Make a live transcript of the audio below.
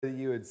That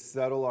you would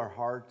settle our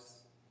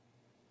hearts.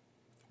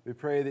 We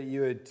pray that you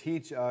would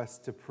teach us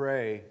to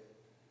pray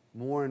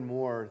more and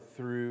more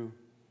through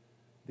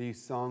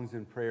these songs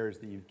and prayers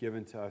that you've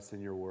given to us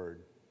in your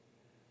word.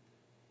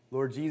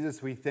 Lord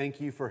Jesus, we thank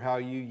you for how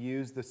you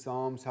use the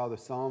Psalms, how the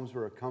Psalms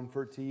were a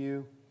comfort to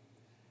you,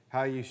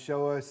 how you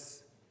show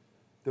us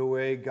the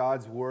way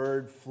God's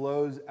word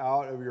flows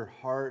out of your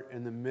heart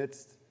in the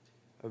midst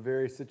of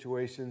various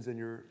situations in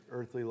your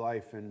earthly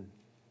life. And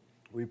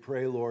we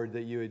pray, Lord,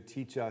 that you would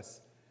teach us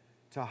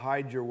to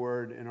hide your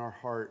word in our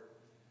heart,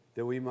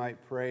 that we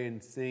might pray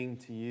and sing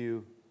to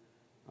you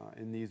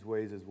in these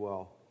ways as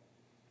well.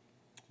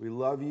 We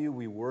love you.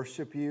 We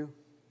worship you.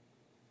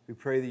 We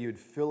pray that you would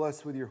fill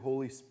us with your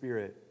Holy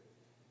Spirit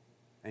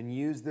and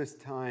use this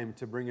time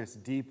to bring us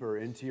deeper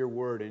into your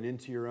word and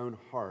into your own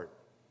heart.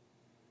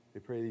 We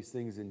pray these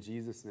things in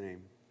Jesus'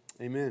 name.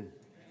 Amen.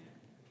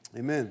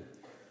 Amen.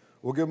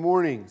 Well, good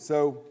morning.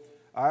 So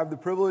I have the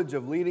privilege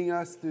of leading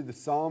us through the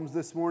Psalms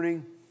this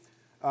morning.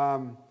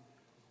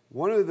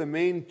 One of the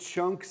main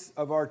chunks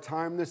of our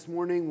time this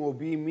morning will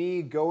be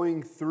me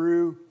going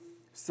through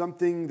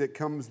something that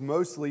comes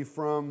mostly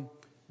from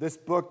this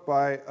book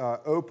by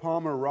O.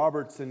 Palmer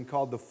Robertson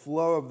called The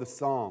Flow of the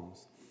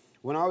Psalms.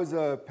 When I was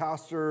a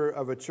pastor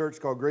of a church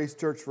called Grace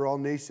Church for All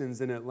Nations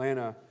in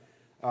Atlanta,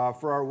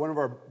 for one of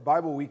our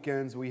Bible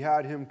weekends, we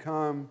had him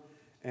come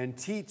and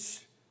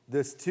teach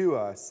this to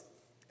us,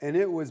 and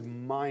it was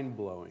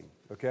mind-blowing,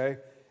 okay?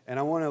 And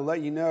I want to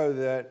let you know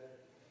that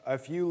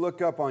if you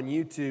look up on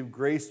YouTube,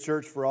 Grace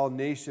Church for All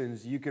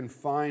Nations, you can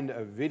find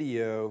a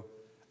video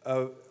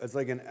it's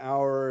like an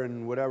hour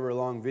and whatever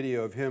long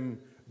video of him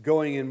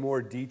going in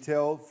more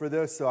detail for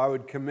this. So I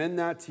would commend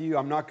that to you.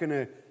 I'm not going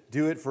to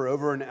do it for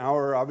over an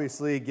hour,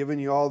 obviously, giving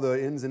you all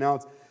the ins and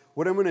outs.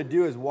 What I'm going to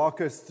do is walk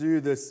us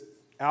through this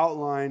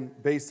outline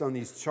based on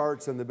these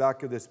charts on the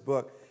back of this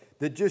book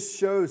that just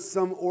shows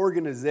some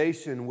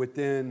organization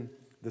within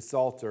the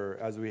Psalter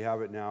as we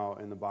have it now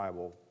in the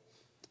Bible.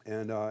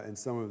 And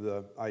some of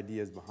the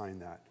ideas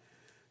behind that.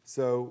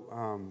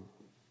 So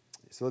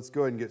let's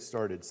go ahead and get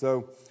started.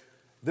 So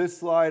this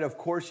slide, of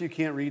course you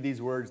can't read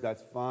these words,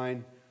 that's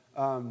fine.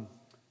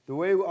 The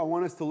way I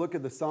want us to look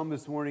at the Psalm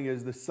this morning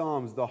is the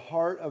Psalms, the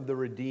heart of the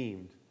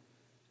redeemed.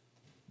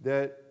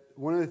 That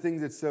one of the things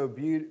that's so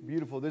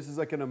beautiful, this is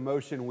like an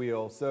emotion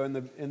wheel. So in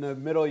the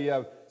middle you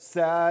have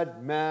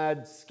sad,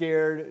 mad,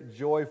 scared,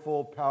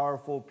 joyful,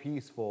 powerful,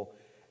 peaceful.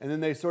 And then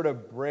they sort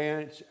of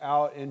branch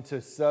out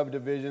into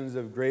subdivisions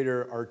of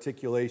greater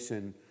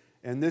articulation.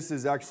 And this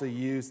is actually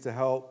used to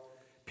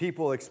help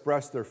people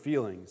express their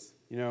feelings.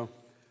 You know,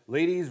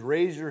 ladies,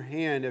 raise your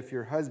hand if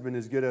your husband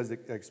is good as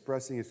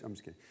expressing his... I'm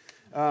just kidding.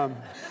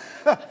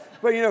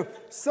 But, you know,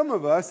 some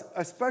of us,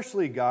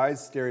 especially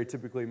guys,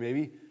 stereotypically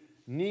maybe,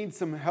 need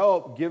some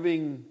help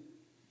giving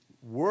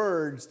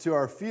words to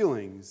our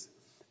feelings.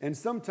 And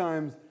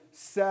sometimes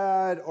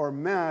sad or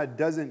mad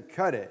doesn't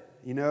cut it.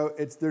 You know,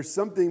 there's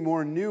something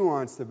more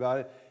nuanced about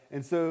it.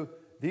 And so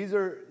these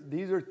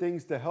are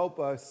things to help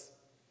us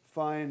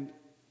find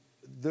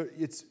the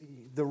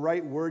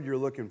right word you're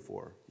looking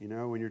for. You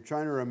know, when you're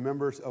trying to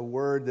remember a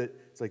word that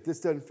it's like this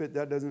doesn't fit,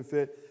 that doesn't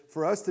fit.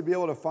 For us to be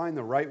able to find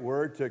the right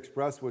word to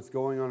express what's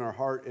going on in our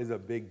heart is a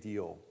big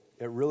deal.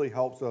 It really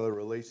helps other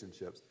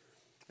relationships.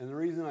 And the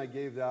reason I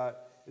gave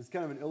that is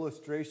kind of an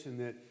illustration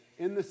that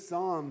in the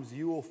Psalms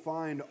you will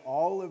find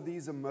all of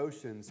these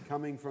emotions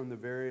coming from the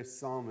various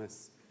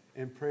psalmists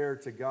in prayer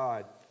to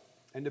God.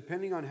 And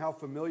depending on how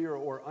familiar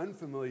or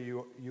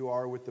unfamiliar you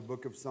are with the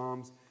book of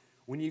Psalms,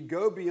 when you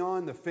go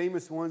beyond the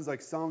famous ones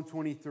like Psalm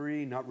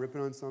 23, not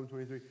ripping on Psalm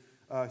 23,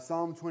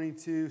 Psalm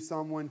 22,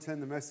 Psalm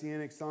 110, the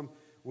Messianic Psalm,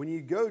 when you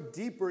go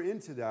deeper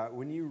into that,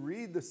 when you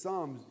read the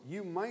Psalms,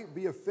 you might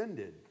be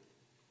offended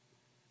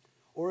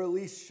or at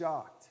least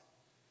shocked.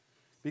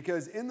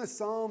 Because in the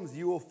Psalms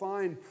you will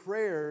find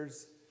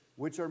prayers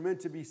which are meant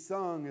to be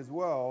sung as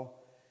well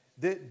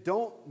that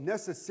don't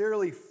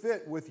necessarily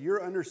fit with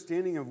your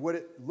understanding of what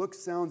it looks,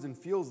 sounds, and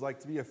feels like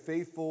to be a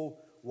faithful,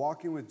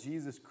 walking with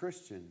Jesus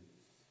Christian.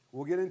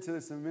 We'll get into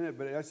this in a minute,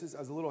 but that's just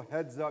as a little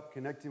heads up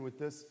connecting with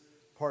this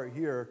part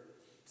here.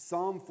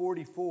 Psalm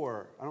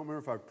 44, I don't remember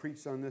if I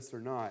preached on this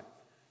or not,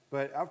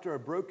 but after a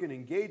broken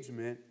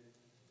engagement,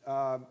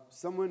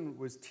 someone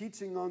was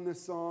teaching on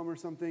this psalm or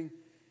something,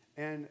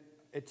 and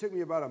it took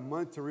me about a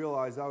month to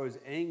realize I was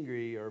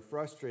angry or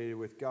frustrated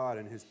with God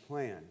and his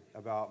plan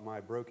about my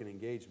broken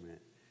engagement.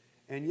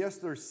 And yes,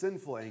 there's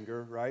sinful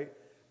anger, right?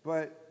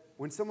 But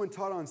when someone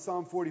taught on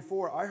Psalm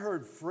 44, I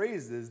heard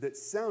phrases that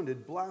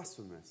sounded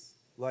blasphemous.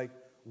 Like,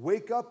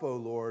 wake up, O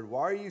Lord,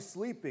 why are you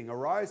sleeping?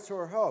 Arise to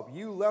our help.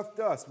 You left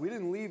us. We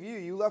didn't leave you.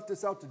 You left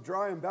us out to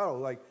dry in battle.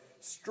 Like,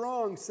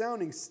 strong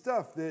sounding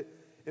stuff that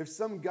if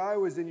some guy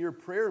was in your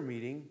prayer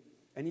meeting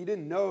and you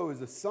didn't know it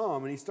was a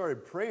psalm and he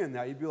started praying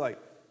that, you'd be like,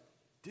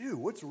 dude,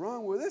 what's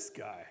wrong with this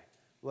guy?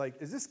 Like,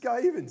 is this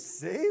guy even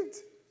saved?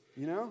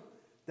 You know,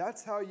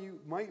 that's how you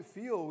might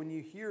feel when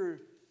you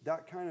hear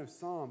that kind of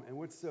psalm. And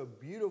what's so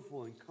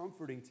beautiful and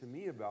comforting to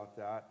me about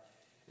that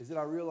is that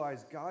I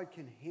realize God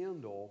can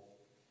handle,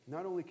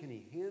 not only can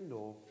he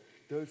handle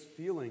those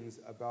feelings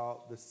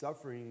about the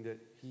suffering that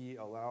he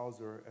allows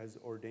or has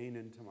ordained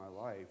into my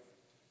life.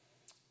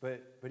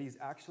 But he's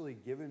actually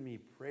given me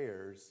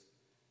prayers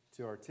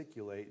to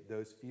articulate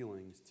those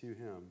feelings to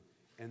him.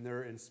 And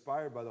they're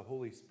inspired by the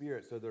Holy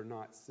Spirit, so they're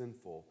not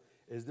sinful.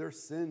 Is there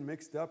sin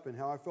mixed up in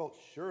how I felt?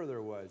 Sure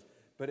there was.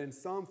 But in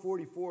Psalm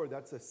 44,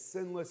 that's a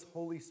sinless,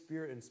 Holy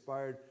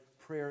Spirit-inspired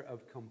prayer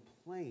of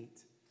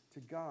complaint to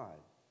God.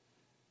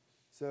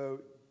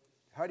 So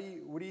what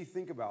do you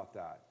think about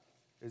that?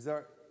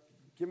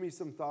 Give me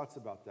some thoughts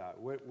about that.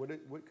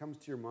 What comes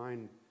to your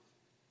mind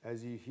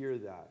as you hear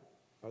that?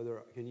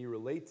 Can you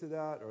relate to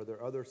that? Are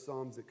there other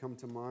Psalms that come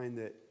to mind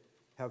that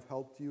have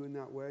helped you in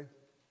that way?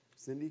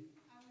 Cindy?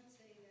 I would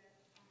say that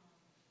it's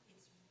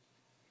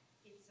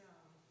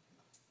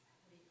what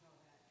do you call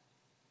that?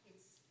 It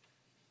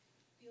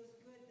feels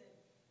good that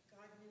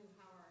God knew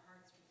how our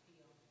hearts would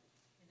feel,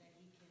 and that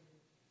He can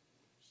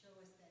show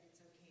us that it's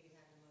okay to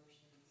have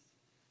emotions.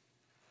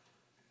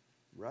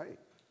 Right.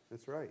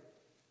 That's right.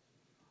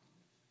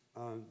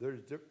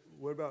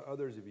 What about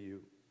others of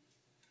you?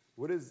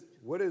 What is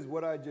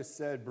what I just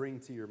said bring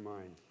to your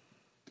mind?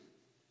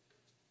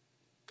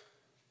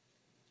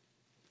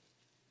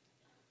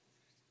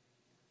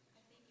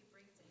 I think it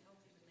brings a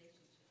healthy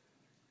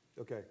relationship.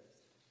 Okay.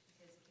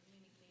 Because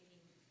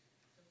communicating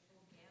the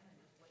full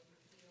gamut of what you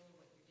feel,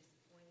 what you're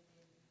disappointed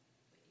in,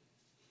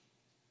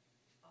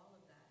 all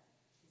of that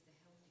is a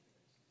healthy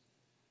relationship.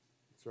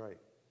 That's right.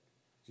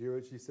 Did you hear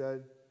what she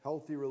said?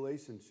 Healthy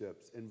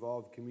relationships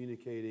involve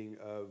communicating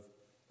of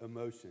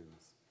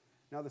emotions.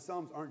 Now, the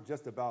Psalms aren't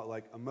just about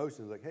like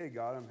emotions, like, hey,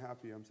 God, I'm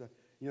happy, I'm sad.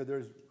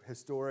 There's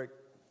historic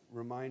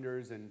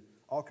reminders and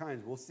all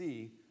kinds. We'll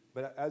see.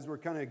 But as we're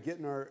kind of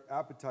getting our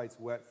appetites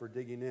wet for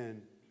digging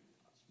in,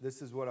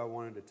 this is what I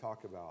wanted to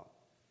talk about.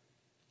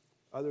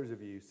 Others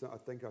of you, I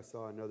think I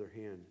saw another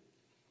hand.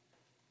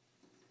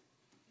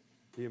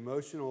 The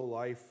emotional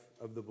life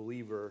of the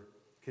believer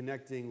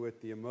connecting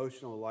with the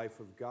emotional life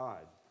of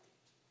God.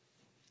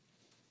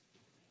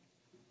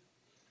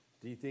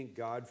 Do you think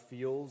God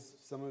feels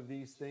some of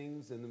these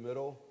things in the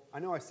middle?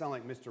 I know I sound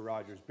like Mr.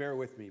 Rogers. Bear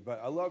with me.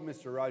 But I love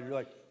Mr. Rogers. You're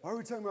like, why are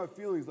we talking about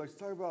feelings? Let's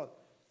talk about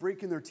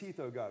breaking their teeth,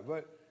 oh God.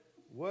 But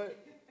what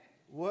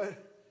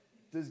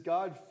does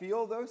God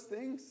feel those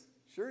things?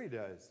 Sure he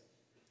does.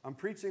 I'm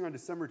preaching on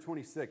December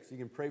 26th. You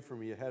can pray for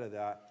me ahead of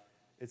that.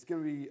 I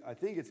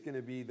think it's going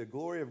to be the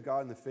glory of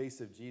God in the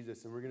face of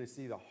Jesus. And we're going to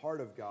see the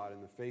heart of God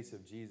in the face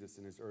of Jesus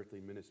in his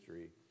earthly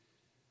ministry.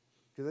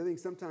 Because I think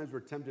sometimes we're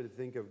tempted to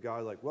think of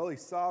God like, well,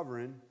 he's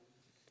sovereign.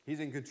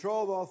 He's in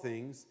control of all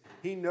things.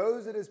 He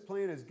knows that his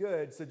plan is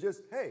good. So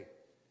just, hey,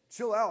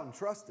 chill out and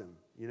trust him,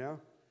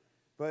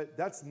 But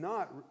that's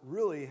not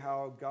really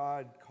how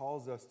God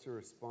calls us to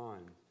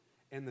respond.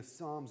 And the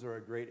Psalms are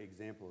a great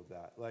example of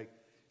that. Like,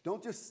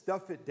 don't just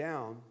stuff it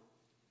down.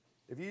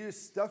 If you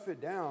just stuff it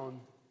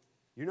down,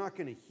 you're not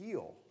going to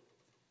heal.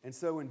 And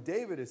so when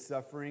David is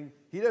suffering,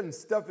 he doesn't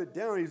stuff it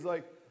down. He's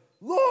like,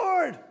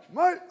 Lord,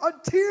 my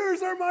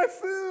tears are my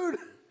food.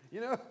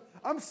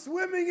 I'm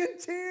swimming in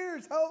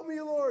tears. Help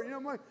me, Lord.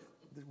 My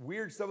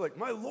weird stuff like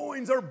my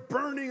loins are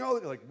burning.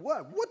 Like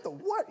what? What the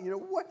what?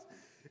 What?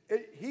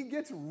 He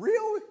gets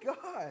real with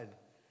God,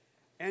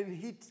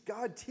 and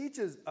God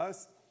teaches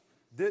us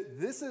that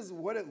this is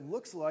what it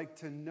looks like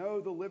to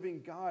know the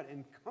living God.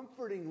 And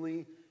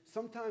comfortingly,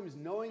 sometimes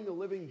knowing the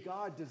living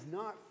God does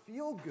not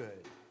feel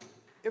good.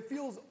 It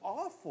feels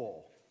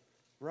awful,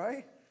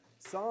 right?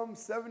 Psalm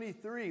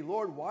 73,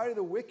 Lord, why do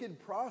the wicked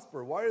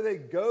prosper? Why do they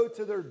go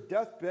to their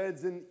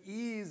deathbeds in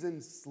ease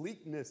and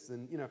sleekness?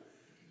 And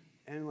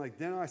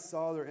then I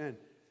saw their end.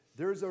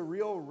 There's a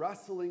real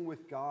wrestling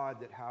with God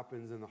that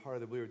happens in the heart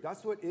of the believer.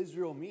 That's what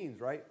Israel means,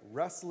 right?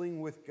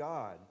 Wrestling with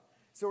God.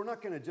 So we're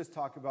not going to just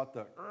talk about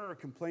the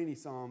complaining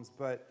Psalms,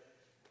 but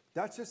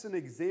that's just an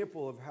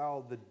example of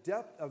how the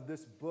depth of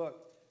this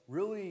book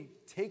really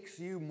takes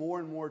you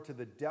more and more to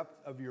the depth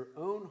of your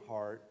own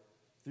heart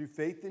through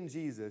faith in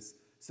Jesus,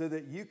 so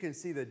that you can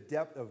see the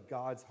depth of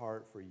God's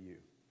heart for you.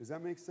 Does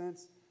that make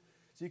sense?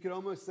 So you could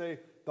almost say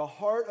the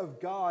heart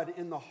of God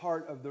in the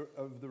heart of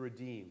the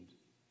redeemed,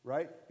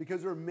 right?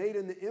 Because we're made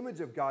in the image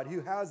of God who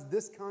has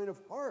this kind of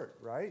heart,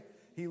 right?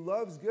 He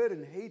loves good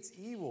and hates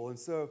evil. And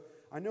so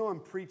I know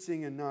I'm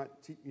preaching and not,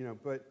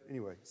 but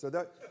anyway. So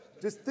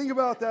just think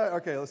about that.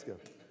 Okay, let's go.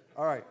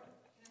 All right.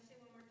 Can I say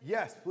one more thing?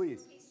 Yes,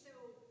 please. Okay, so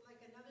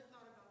like another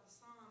thought about the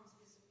Psalms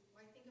is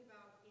I think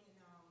about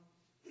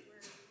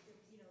where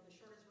the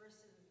shortest verse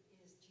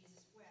is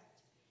Jesus wept.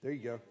 There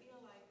you go. I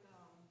feel like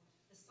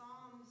the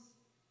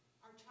Psalms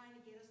are trying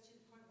to get us to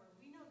the point where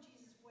we know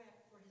Jesus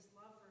wept for his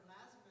love for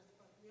Lazarus,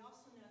 but we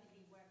also know that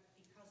he wept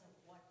because of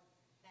what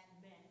that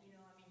meant.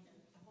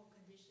 The whole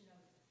condition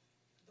of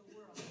the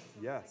world. So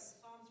Yes.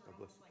 the Psalms are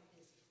almost like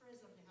this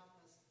prism to help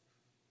us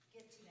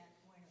get to that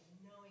point of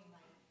knowing,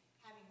 like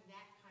having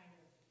that kind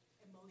of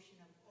emotion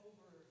of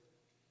over,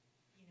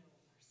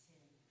 our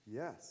sin.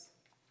 Yes.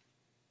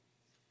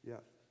 Yeah.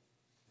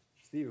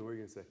 Stephen, what are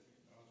you going to say?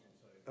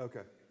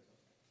 Okay.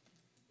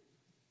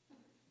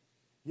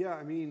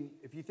 Yeah,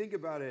 if you think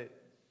about it,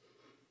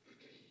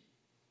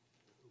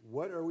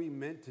 what are we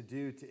meant to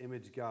do to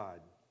image God?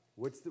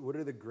 What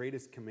are the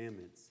greatest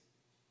commandments?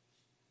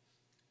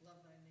 Love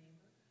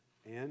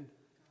thy neighbor.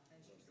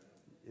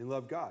 And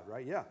love God,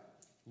 right? Yeah.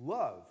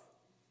 Love.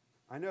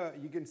 I know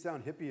you can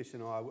sound hippie-ish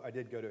and all. I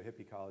did go to a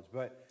hippie college,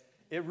 but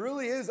it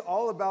really is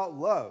all about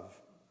love.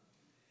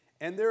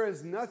 And there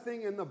is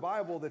nothing in the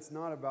Bible that's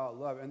not about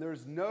love. And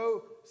there's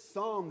no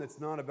psalm that's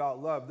not about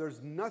love.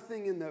 There's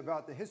nothing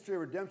about the history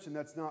of redemption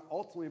that's not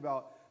ultimately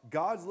about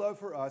God's love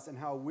for us and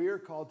how we're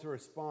called to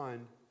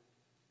respond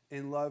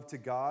in love to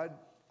God,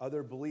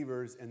 other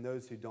believers, and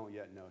those who don't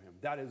yet know him.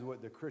 That is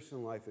what the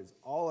Christian life is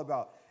all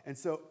about. And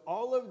so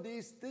all of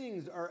these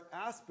things are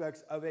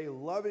aspects of a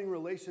loving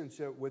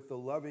relationship with the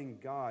loving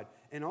God.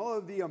 And all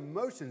of the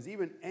emotions,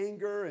 even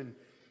anger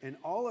and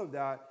all of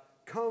that,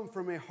 come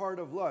from a heart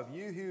of love.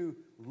 You who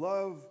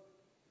love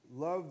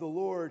the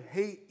Lord,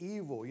 hate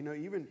evil. You know,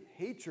 even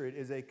hatred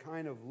is a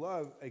kind of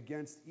love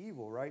against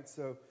evil, right?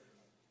 So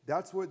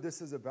that's what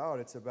this is about.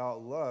 It's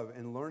about love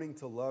and learning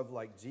to love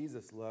like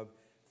Jesus loved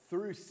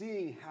through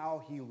seeing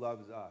how he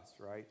loves us,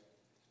 right?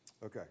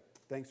 Okay,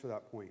 thanks for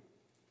that point.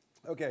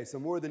 Okay, so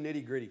more of the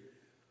nitty-gritty.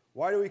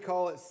 Why do we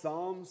call it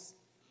Psalms?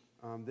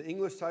 The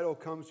English title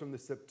comes from the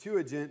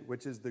Septuagint,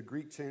 which is the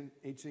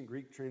ancient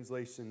Greek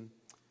translation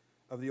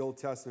of the Old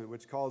Testament,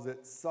 which calls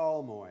it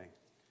psalmoi.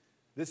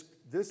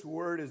 This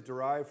word is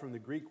derived from the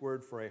Greek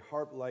word for a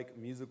harp-like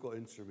musical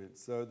instrument.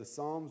 So the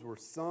Psalms were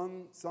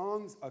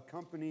songs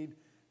accompanied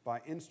by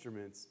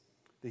instruments.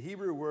 The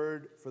Hebrew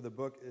word for the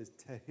book is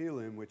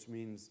Tehillim, which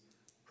means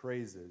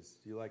praises.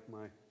 Do you like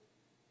my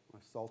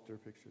Psalter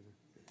picture there?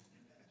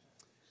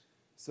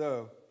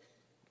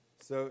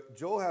 So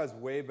Joel has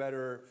way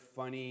better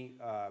funny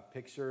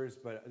pictures,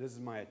 but this is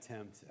my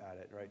attempt at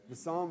it, right? The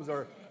Psalms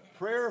are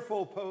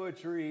prayerful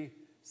poetry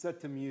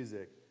set to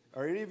music.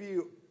 Are any of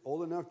you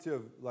old enough to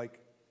have,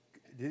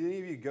 did any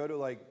of you go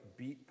to,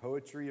 beat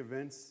poetry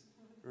events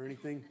or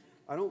anything?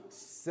 I don't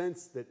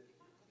sense that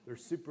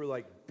there's super,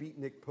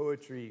 beatnik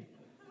poetry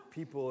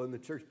people in the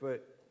church,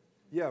 but,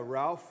 yeah,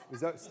 Ralph.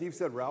 Is that, Steve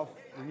said Ralph?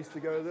 We used to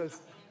go to this,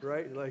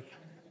 right?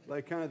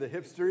 Like kind of the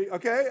hipstery.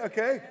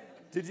 Okay.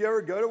 Did you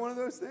ever go to one of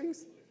those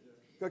things?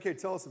 Okay,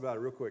 tell us about it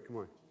real quick. Come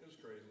on. It was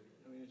crazy.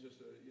 I mean, it's just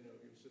you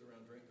sit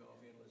around, drink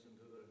coffee, and listen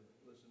to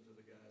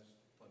the guys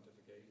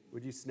pontificate.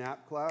 Would you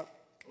snap clap?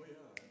 Oh yeah.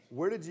 Absolutely.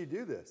 Where did you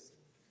do this?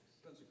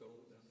 Pensacola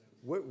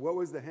downtown. What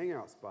was the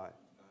hangout spot?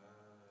 No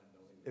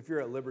idea. If you're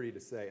at liberty to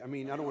say. I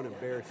mean, I don't want to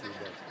embarrass you,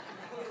 but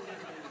I don't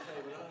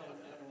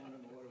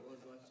remember what it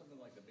was.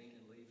 Something like the Bean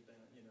and Leaf down.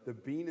 the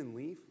Bean and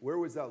Leaf. Where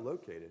was that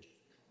located?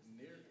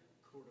 Near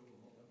Cordova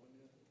Mall. That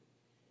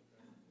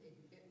one, yeah.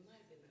 It might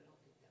have been, but I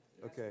don't think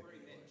that was. Okay. Where he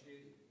met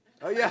Judy.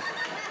 Oh yeah,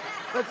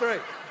 that's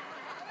right.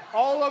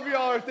 All of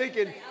y'all are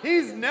thinking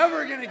he's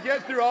never going to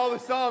get through all the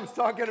Psalms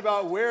talking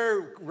about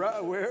where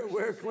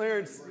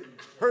Clarence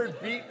heard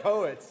beat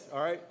poets.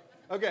 All right.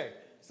 Okay.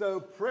 So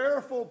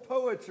prayerful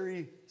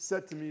poetry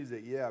set to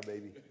music. Yeah,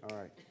 baby. All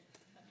right.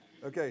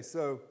 Okay.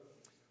 So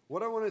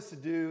what I want us to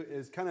do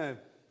is kind of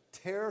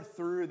tear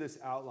through this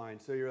outline.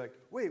 So you're like,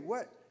 wait,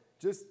 what?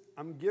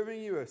 I'm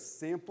giving you a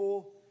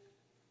sample.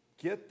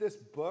 Get this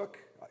book.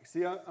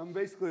 See, I'm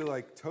basically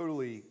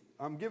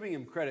I'm giving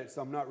him credit,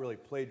 so I'm not really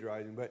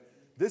plagiarizing, but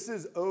this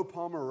is O.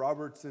 Palmer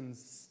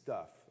Robertson's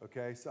stuff,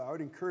 okay? So I would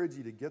encourage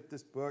you to get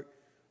this book,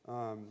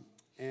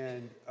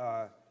 and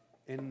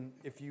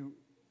if you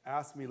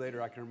ask me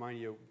later, I can remind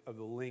you of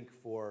the link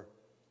for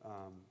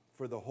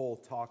the whole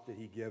talk that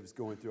he gives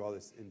going through all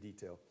this in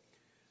detail.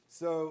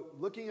 So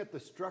looking at the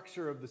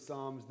structure of the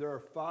Psalms, there are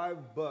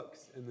 5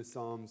 books in the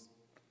Psalms.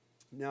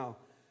 Now,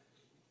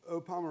 O.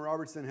 Palmer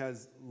Robertson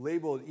has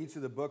labeled each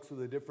of the books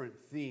with a different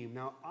theme.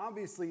 Now,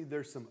 obviously,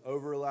 there's some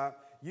overlap.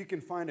 You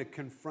can find a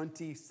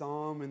confronty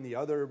psalm in the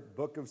other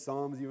book of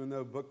Psalms, even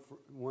though book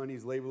 1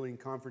 he's labeling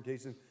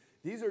confrontation.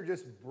 These are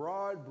just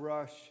broad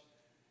brush,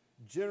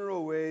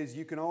 general ways.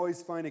 You can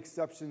always find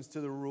exceptions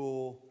to the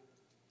rule,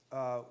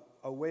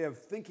 a way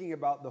of thinking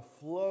about the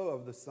flow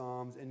of the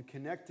Psalms and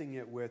connecting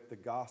it with the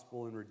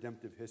gospel and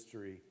redemptive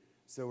history.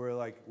 So we're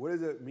like, what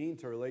does it mean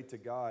to relate to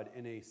God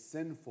in a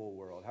sinful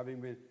world?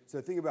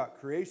 So think about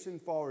creation,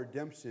 fall,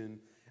 redemption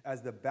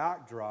as the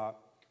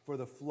backdrop for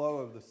the flow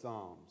of the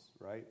Psalms,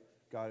 right?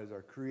 God is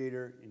our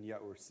creator, and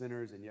yet we're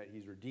sinners, and yet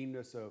he's redeemed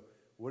us. So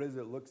what does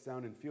it look,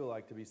 sound, and feel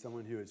like to be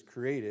someone who is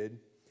created,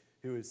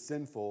 who is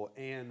sinful,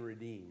 and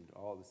redeemed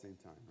all at the same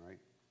time, right?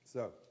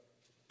 So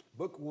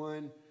book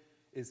 1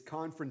 is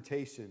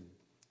confrontation,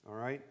 all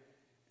right?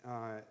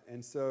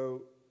 And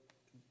so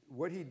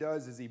what he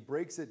does is he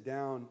breaks it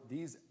down.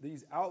 These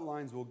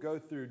outlines will go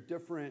through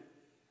different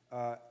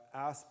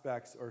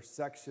aspects or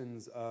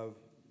sections of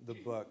the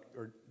book,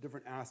 or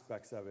different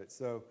aspects of it.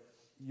 So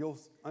you'll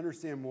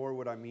understand more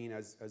what I mean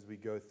as we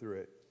go through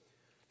it.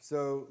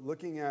 So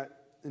looking at,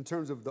 in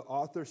terms of the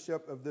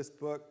authorship of this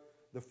book,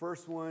 the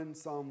first one,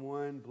 Psalm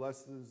 1,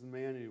 blessed is the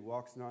man who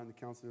walks not in the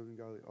counsel of the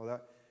godly, all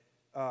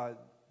that.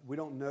 We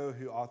don't know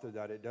who authored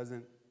that. It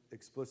doesn't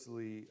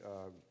explicitly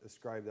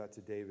ascribe that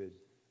to David,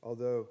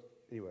 although,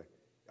 anyway,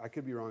 I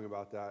could be wrong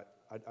about that.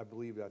 I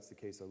believe that's the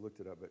case. I looked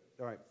it up, but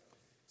all right.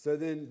 So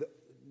then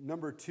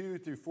number 2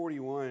 through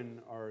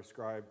 41 are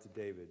ascribed to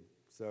David.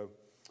 So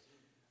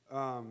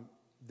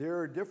there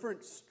are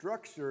different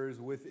structures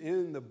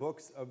within the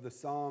books of the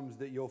Psalms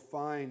that you'll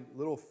find,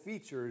 little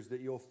features that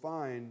you'll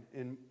find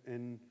in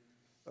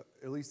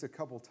at least a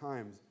couple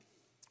times.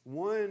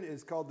 One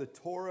is called the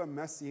Torah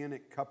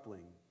Messianic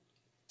coupling.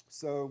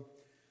 So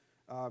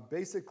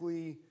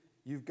basically,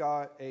 you've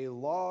got a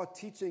law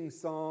teaching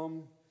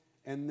psalm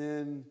and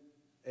then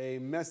a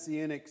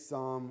messianic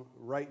psalm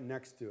right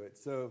next to it.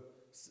 So,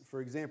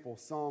 for example,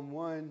 Psalm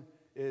 1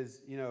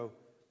 is,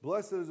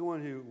 blessed is the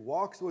one who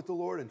walks with the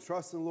Lord and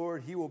trusts in the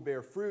Lord. He will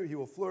bear fruit. He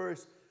will flourish.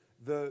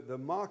 The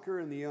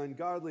mocker and the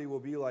ungodly will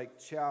be like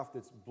chaff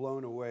that's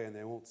blown away, and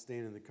they won't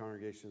stand in the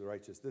congregation of the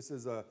righteous. This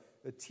is a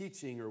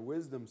teaching or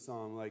wisdom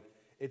psalm. Like,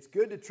 it's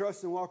good to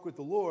trust and walk with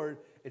the Lord.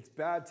 It's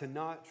bad to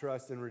not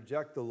trust and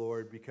reject the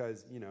Lord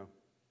because,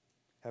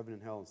 heaven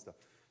and hell and stuff.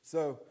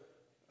 So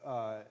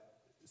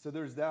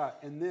there's that.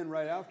 And then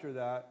right after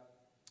that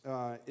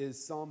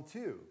is Psalm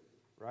 2,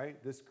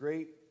 right? This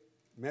great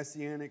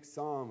messianic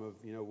psalm of,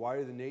 why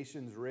do the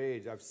nations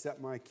rage? I've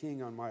set my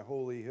king on my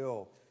holy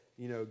hill.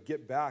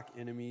 Get back,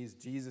 enemies.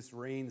 Jesus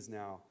reigns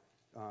now.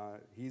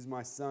 He's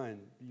my son.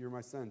 You're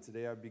my son.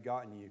 Today I've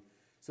begotten you.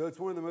 So it's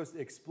one of the most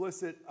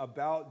explicit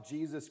about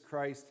Jesus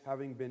Christ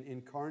having been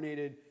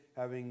incarnated,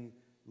 having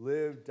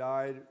lived,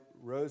 died,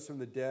 rose from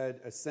the dead,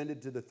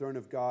 ascended to the throne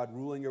of God,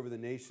 ruling over the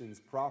nations.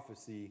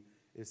 Prophecy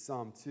is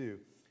Psalm 2.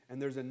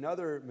 And there's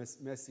another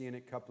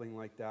messianic coupling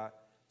like that,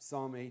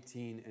 Psalm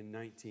 18 and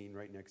 19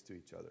 right next to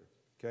each other.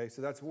 Okay,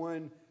 so that's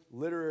one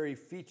literary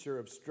feature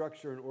of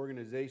structure and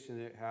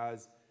organization that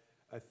has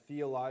a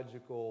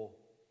theological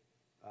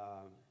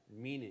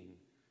meaning.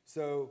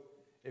 So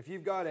if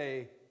you've got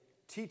a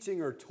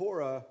teaching or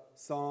Torah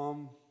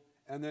psalm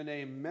and then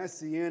a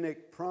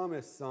messianic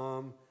promise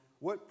psalm,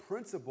 what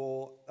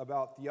principle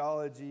about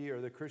theology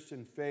or the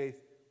Christian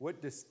faith, what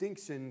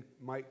distinction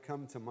might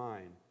come to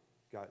mind?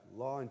 Got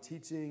law and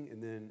teaching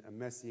and then a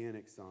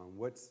messianic psalm.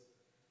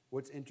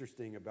 What's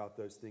interesting about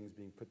those things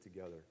being put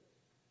together?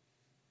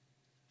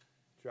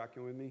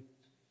 Tracking with me?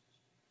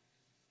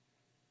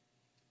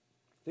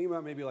 Think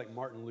about maybe like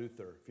Martin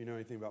Luther, if you know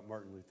anything about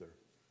Martin Luther.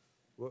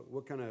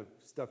 What kind of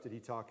stuff did he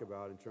talk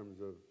about in terms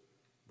of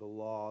the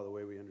law, the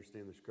way we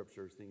understand the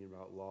scriptures, thinking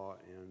about law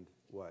and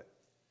what?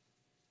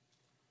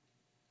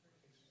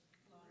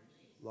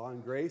 Law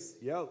and grace.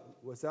 Yeah,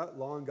 what's that?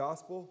 Law and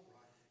gospel?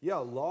 Yeah,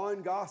 law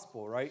and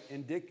gospel, right?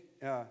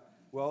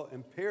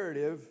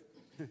 Imperative,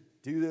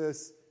 do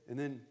this, and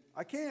then,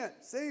 I can't,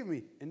 save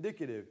me.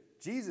 Indicative,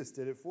 Jesus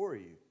did it for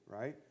you,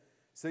 right?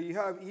 So you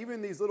have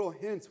even these little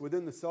hints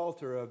within the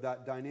Psalter of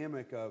that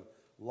dynamic of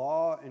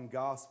law and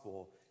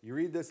gospel. You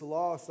read this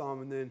law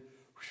psalm and then,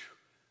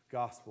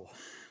 gospel,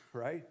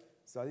 right?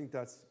 So I think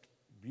that's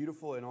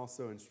beautiful and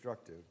also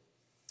instructive.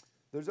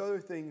 There's other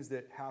things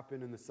that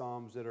happen in the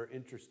Psalms that are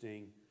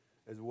interesting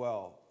as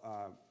well.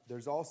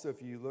 There's also,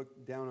 if you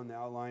look down on the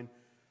outline,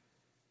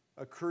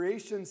 a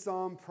creation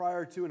psalm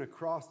prior to an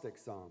acrostic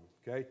psalm.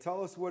 Okay,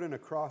 tell us what an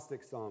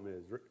acrostic psalm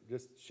is.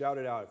 Just shout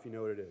it out if you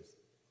know what it is.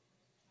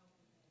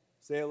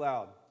 Say it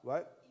loud.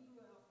 What?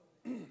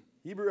 Hebrew alphabet.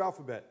 Hebrew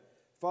alphabet.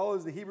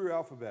 Follows the Hebrew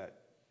alphabet.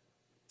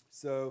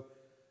 So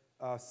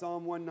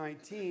Psalm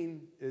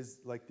 119 is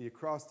like the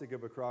acrostic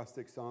of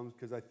acrostic psalms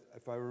because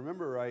if I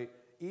remember right,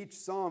 each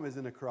psalm is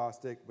an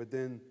acrostic, but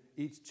then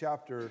each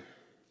chapter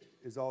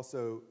is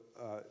also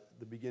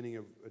the beginning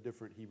of a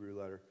different Hebrew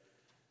letter.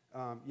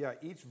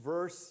 Each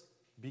verse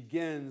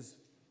begins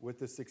with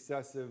the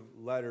successive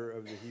letter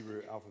of the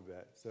Hebrew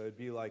alphabet. So it'd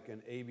be like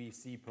an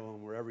ABC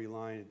poem where every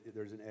line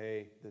there's an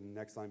A, then the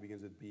next line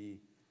begins with B,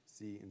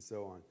 C, and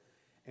so on.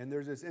 And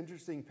there's this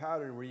interesting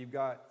pattern where you've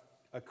got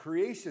a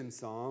creation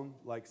psalm,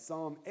 like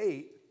Psalm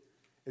 8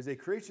 is a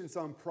creation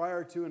psalm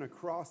prior to an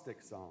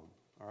acrostic psalm,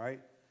 all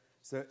right?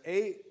 So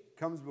 8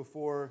 comes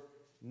before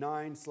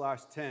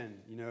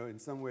 9/10. In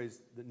some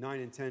ways, the 9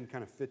 and 10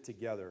 kind of fit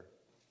together.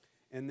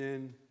 And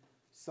then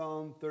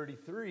Psalm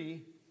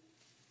 33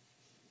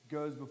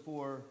 goes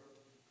before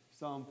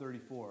Psalm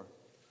 34,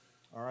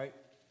 all right?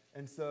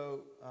 And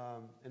so,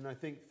 and I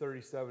think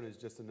 37 is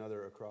just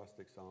another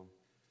acrostic psalm.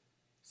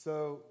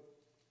 So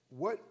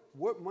what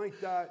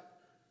might that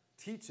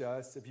teach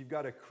us if you've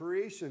got a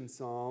creation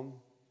psalm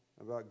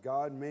about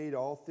God made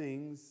all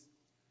things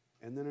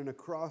and then an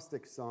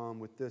acrostic psalm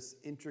with this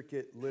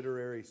intricate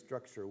literary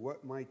structure?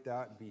 What might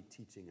that be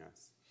teaching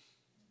us?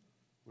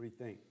 What do you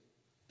think?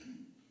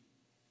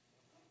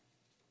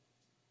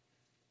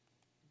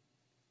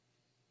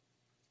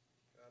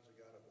 God's a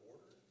God of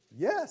order.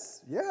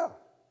 Yes, yeah.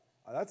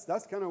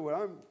 That's kind of what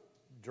I'm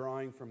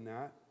drawing from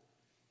that.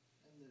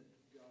 And that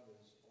God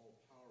is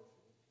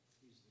all-powerful.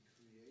 He's the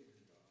creator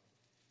God,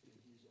 and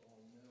he's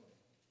all-knowing.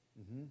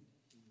 Mm-hmm.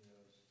 He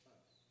knows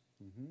us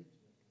Mm-hmm.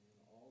 intimately in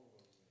all of our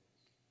ways.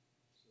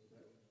 So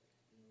that would,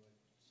 like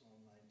Psalm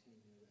 19,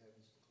 the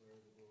heavens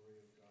declare the glory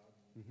of God,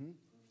 and Mm-hmm.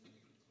 the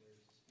firmament declares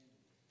his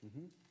handiwork.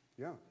 Mm-hmm.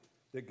 Yeah.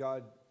 That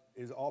God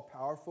is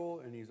all-powerful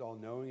and he's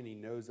all-knowing and he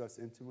knows us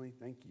intimately.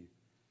 Thank you.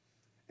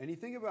 And you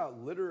think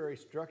about literary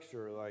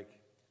structure, like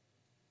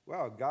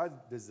wow,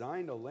 God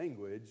designed a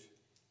language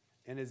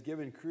and has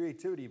given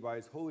creativity by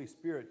his Holy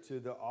Spirit to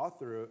the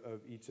author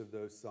of each of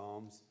those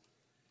psalms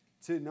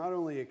to not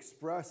only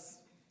express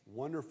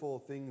wonderful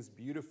things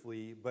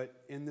beautifully,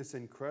 but in this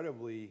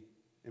incredibly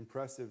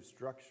impressive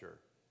structure.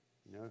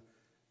 You know,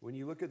 when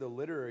you look at the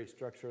literary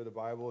structure of the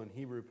Bible and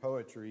Hebrew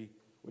poetry,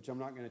 which I'm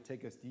not going to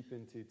take us deep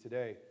into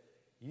today,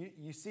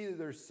 you see that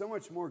there's so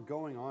much more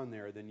going on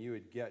there than you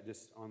would get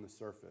just on the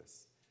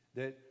surface.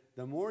 That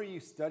the more you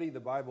study the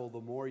Bible,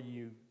 the more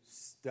you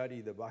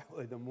study the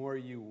Bible, the more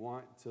you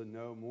want to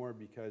know more,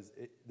 because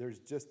there's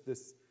just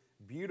this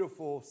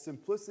beautiful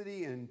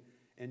simplicity and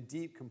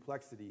deep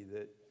complexity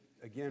that,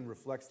 again,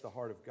 reflects the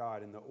heart of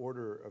God and the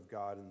order of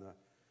God and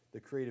the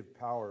creative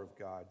power of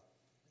God.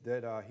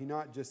 That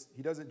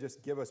he doesn't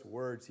just give us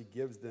words, he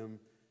gives them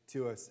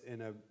to us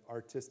in an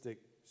artistic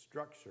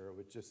structure,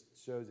 which just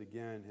shows,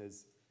 again,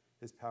 his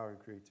power and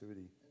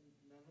creativity. And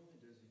not only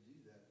does he do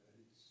that, but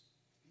it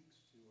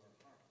speaks to our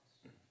hearts.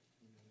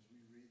 You know, as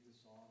we read the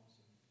Psalms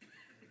and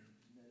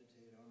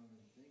meditate on them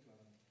and think on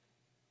them,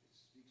 it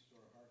speaks to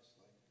our hearts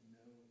like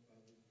no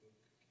other book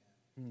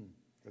can.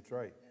 That's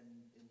right.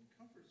 And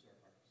comforts our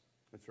hearts.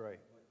 That's right.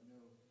 Like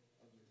no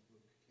other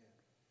book can.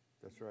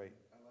 That's right.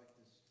 I like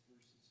this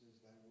verse that says,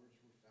 "Thy words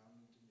were found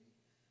unto me,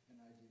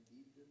 and I did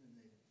eat them, and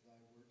thy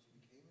words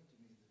became unto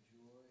me the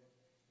joy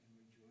and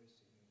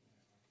rejoicing of my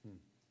heart."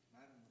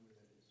 I don't know where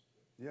that is,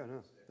 but Yeah, no,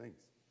 it's there. thanks.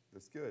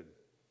 That's good.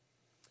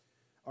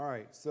 All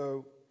right,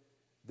 so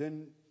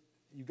then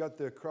you've got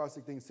the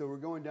acrostic thing. So we're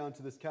going down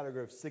to this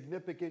category of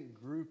significant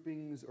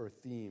groupings or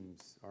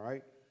themes, all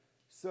right?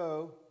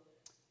 So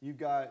you've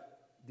got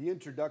the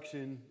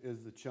introduction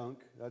is the chunk.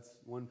 That's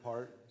one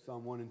part,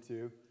 Psalm 1 and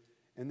 2.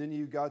 And then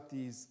you've got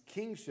these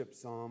kingship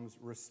psalms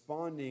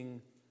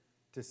responding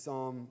to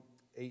Psalm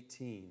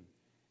 18.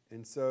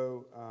 And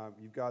so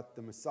you've got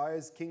the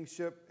Messiah's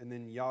kingship and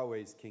then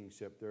Yahweh's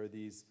kingship. There are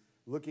these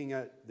looking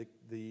at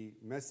the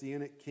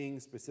Messianic king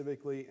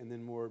specifically, and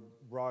then more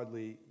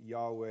broadly,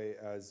 Yahweh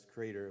as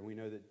creator. And we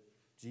know that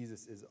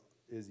Jesus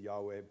is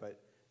Yahweh, but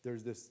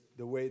there's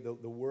the way the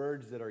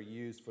words that are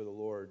used for the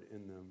Lord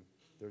in them,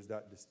 there's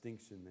that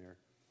distinction there.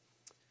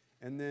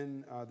 And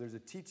then there's a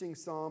teaching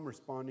psalm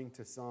responding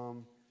to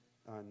Psalm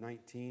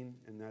 19,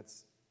 and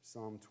that's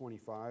Psalm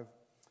 25.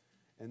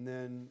 And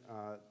then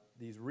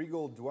these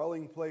regal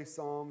dwelling place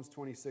psalms,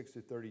 26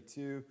 to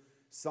 32.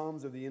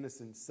 Psalms of the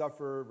innocent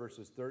sufferer,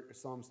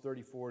 Psalms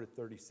 34 to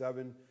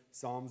 37.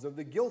 Psalms of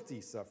the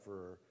guilty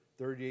sufferer,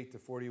 38 to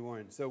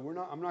 41. So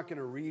I'm not going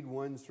to read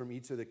ones from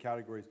each of the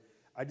categories.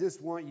 I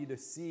just want you to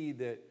see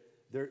that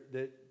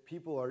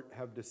people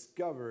have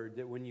discovered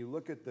that when you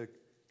look at the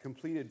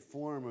completed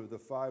form of the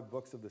 5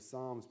 books of the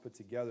Psalms put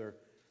together,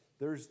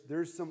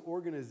 there's some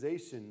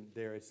organization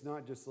there. It's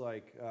not just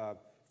like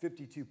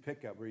 52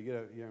 pickup where you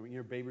get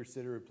your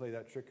babysitter would play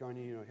that trick on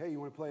you. Hey, you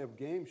want to play a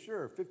game?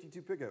 Sure,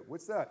 52 pickup.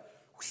 What's that?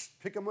 Whoosh,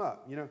 pick them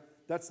up.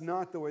 That's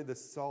not the way the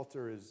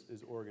Psalter is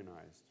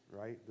organized,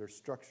 right? There's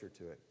structure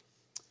to it.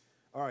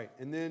 All right,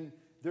 and then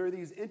there are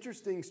these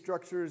interesting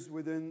structures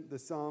within the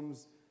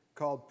Psalms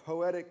called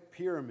poetic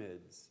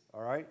pyramids,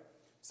 all right?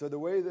 So the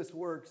way this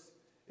works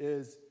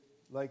is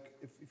like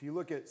if you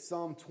look at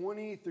Psalm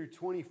 20 through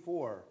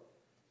 24,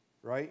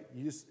 right?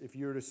 If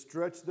you were to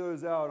stretch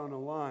those out on a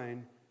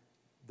line,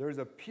 there's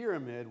a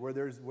pyramid where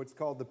there's what's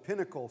called the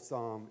pinnacle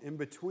psalm in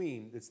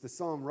between. It's the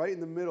psalm right in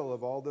the middle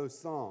of all those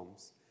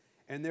psalms.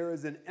 And there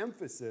is an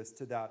emphasis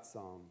to that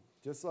psalm.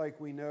 Just like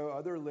we know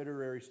other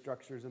literary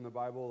structures in the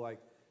Bible, like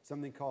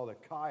something called a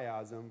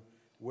chiasm,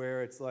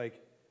 where it's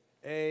like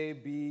A,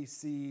 B,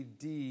 C,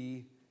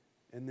 D,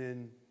 and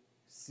then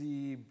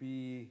C,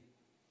 B,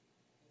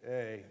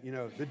 A.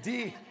 The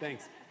D,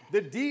 thanks.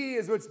 The D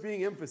is what's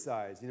being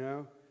emphasized,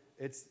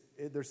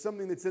 There's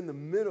something that's in the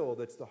middle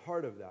that's the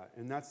heart of that,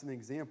 and that's an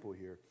example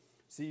here.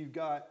 So you've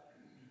got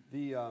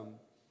the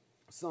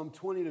Psalm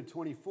 20 to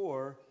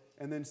 24,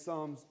 and then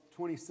Psalms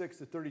 26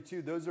 to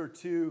 32. Those are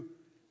 2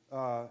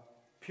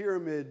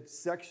 pyramid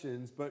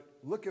sections, but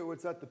look at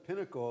what's at the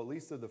pinnacle, at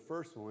least of the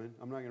first one.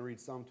 I'm not going to read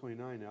Psalm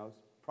 29 now. It's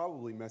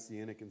probably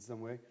messianic in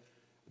some way.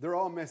 They're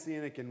all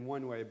messianic in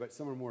one way, but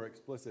some are more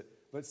explicit.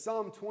 But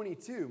Psalm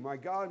 22, my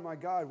God,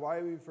 why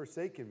have you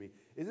forsaken me?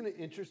 Isn't it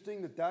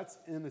interesting that that's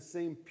in the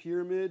same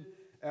pyramid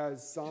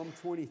as Psalm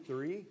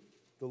 23?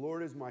 The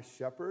Lord is my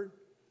shepherd.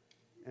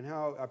 And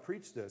how I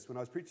preached this. When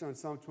I was preaching on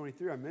Psalm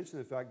 23, I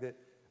mentioned the fact that,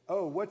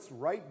 what's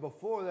right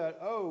before that?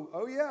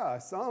 Oh yeah,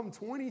 Psalm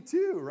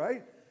 22,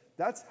 right?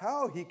 That's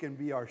how he can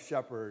be our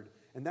shepherd.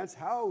 And that's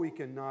how we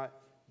can not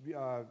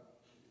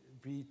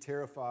be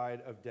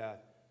terrified of death.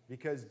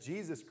 Because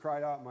Jesus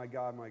cried out, my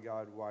God,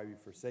 why have you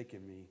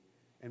forsaken me?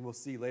 And we'll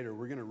see later.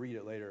 We're going to read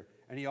it later.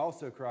 And he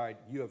also cried,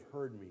 you have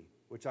heard me,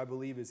 which I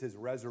believe is his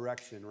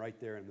resurrection right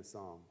there in the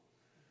psalm.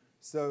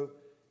 So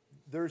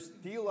there's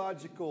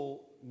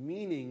theological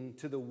meaning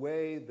to the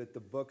way that the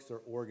books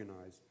are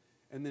organized.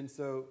 And then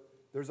so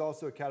there's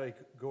also a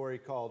category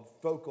called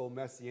focal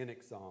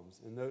messianic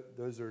psalms. And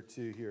those are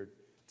 2 here,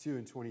 2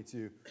 and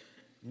 22.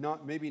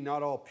 Maybe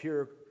not all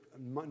pure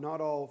not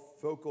all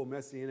focal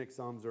messianic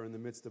psalms are in the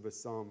midst of a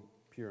psalm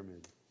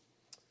pyramid.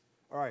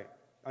 All right,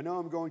 I know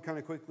I'm going kind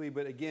of quickly,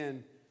 but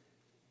again,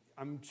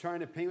 I'm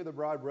trying to paint with a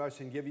broad brush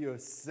and give you a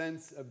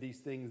sense of these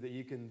things that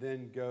you can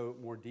then go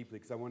more deeply,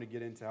 because I want to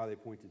get into how they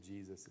point to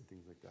Jesus and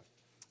things like that.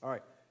 All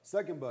right,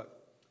 second book,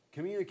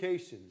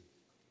 communication.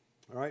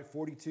 All right,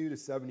 42 to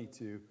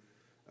 72.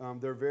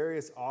 There are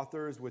various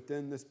authors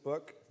within this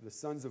book, the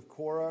sons of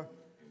Korah,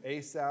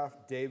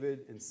 Asaph,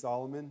 David, and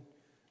Solomon.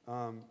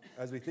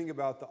 As we think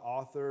about the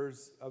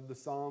authors of the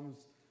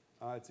Psalms,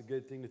 it's a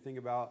good thing to think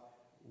about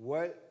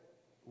what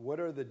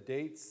are the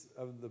dates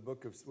of the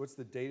book of, what's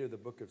the date of the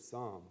book of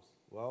Psalms?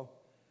 Well,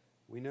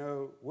 we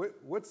know,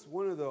 what's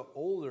one of the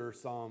older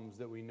Psalms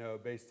that we know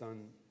based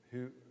on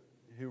who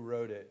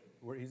wrote it?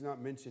 He's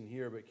not mentioned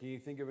here, but can you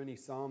think of any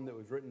Psalm that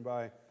was written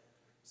by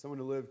someone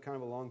who lived kind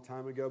of a long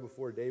time ago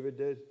before David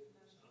did?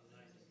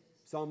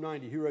 Psalm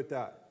 90. Who wrote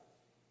that?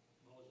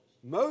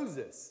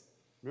 Moses.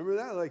 Remember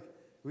that? Like,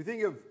 we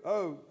think of,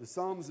 the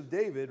Psalms of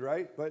David,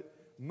 right? But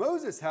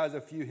Moses has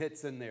a few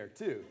hits in there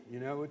too,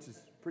 which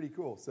is pretty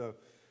cool. So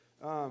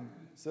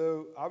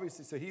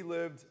obviously, he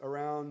lived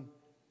around,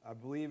 I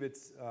believe it'd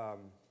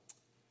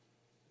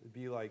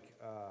be like,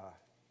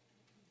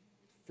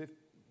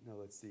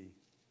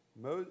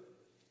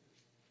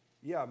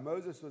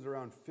 Moses was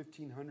around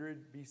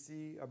 1500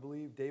 BC, I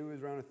believe. David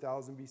was around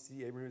 1000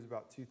 BC. Abraham was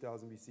about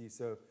 2000 BC.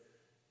 So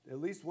at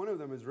least one of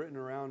them is written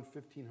around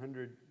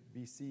 1500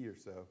 BC or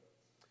so.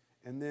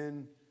 And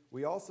then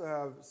we also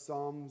have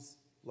Psalms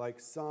like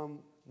Psalm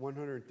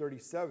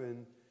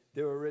 137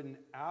 that were written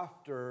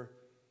after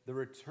the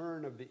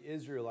return of the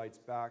Israelites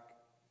back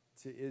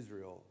to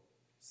Israel.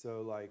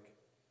 So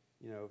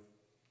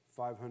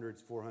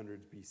 500s,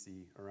 400s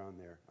BC, around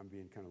there. I'm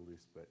being kind of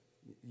loose, but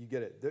you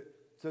get it.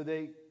 So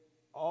they,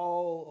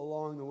 all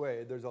along the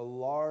way, there's a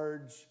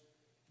large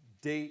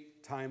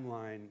date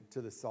timeline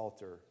to the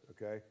Psalter,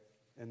 okay?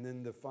 And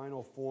then the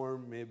final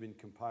form may have been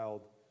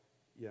compiled,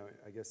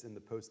 I guess in the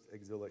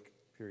post-exilic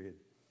period.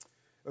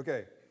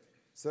 Okay,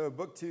 so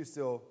book 2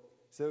 still.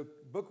 So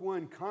book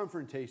 1,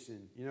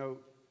 confrontation.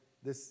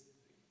 This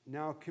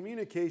now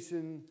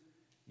communication,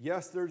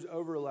 yes, there's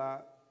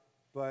overlap,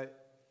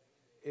 but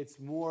it's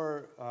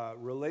more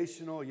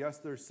relational. Yes,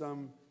 there's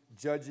some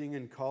judging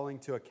and calling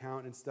to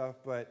account and stuff,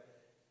 but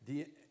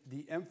the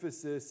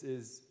emphasis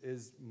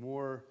is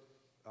more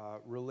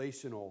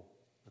relational,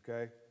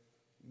 okay?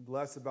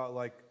 Less about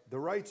like the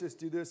righteous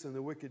do this and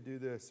the wicked do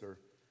this, or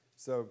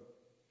so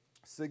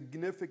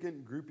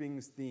significant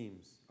groupings,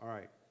 themes. All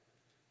right.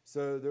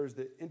 So there's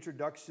the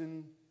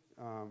introduction.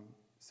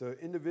 So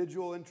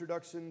individual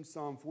introduction,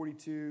 Psalm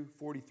 42,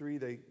 43,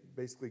 they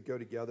basically go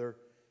together.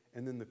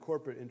 And then the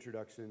corporate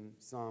introduction,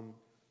 Psalm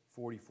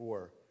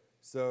 44.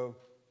 So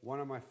one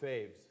of my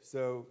faves.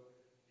 So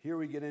here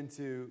we get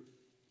into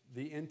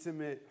the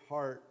intimate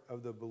heart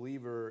of the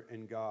believer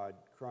in God,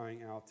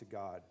 crying out to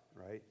God,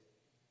 right?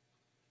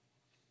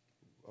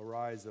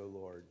 Arise, O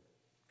Lord,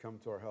 come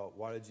to our help.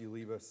 Why did you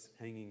leave us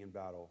hanging in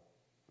battle?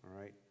 All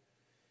right.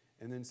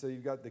 And then so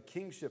you've got the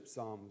kingship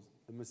psalms,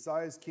 the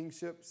Messiah's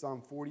kingship,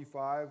 Psalm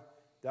 45.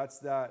 That's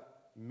that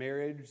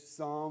marriage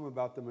psalm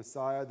about the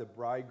Messiah, the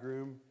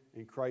bridegroom,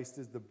 and Christ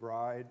is the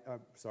bride.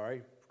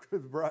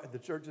 The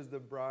church is the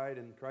bride,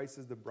 and Christ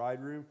is the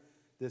bridegroom.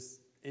 This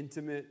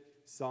intimate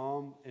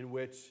psalm in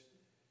which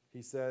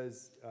he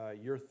says,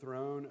 your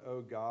throne,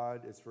 O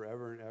God, is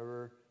forever and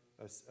ever.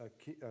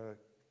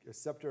 A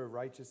scepter of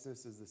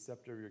righteousness is the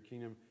scepter of your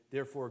kingdom.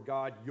 Therefore,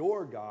 God,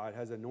 your God,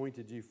 has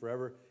anointed you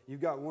forever. You've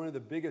got one of the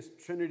biggest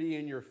Trinity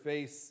in your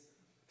face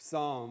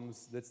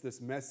psalms. That's this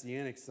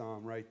messianic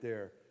psalm right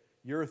there.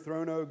 Your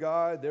throne, O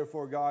God,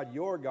 therefore God,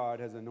 your God,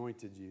 has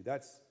anointed you.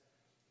 That's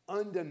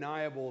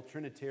undeniable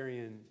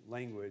Trinitarian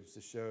language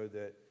to show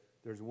that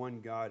there's one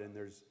God and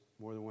there's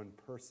more than one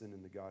person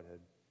in the Godhead.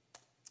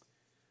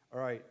 All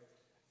right.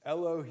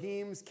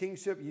 Elohim's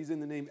kingship, using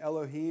the name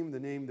Elohim, the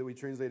name that we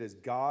translate as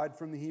God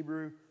from the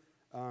Hebrew.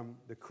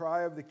 The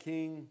cry of the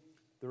king,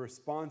 the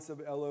response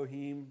of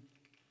Elohim.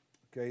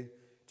 Okay.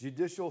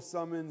 Judicial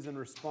summons and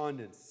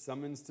respondents.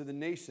 Summons to the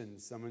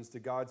nations, summons to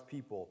God's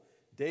people.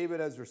 David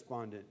as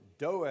respondent.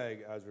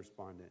 Doeg as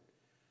respondent.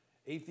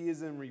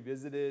 Atheism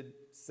revisited,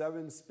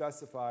 7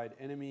 specified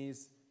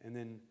enemies, and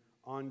then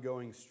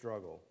ongoing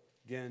struggle.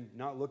 Again,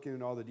 not looking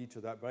at all the detail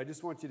of that, but I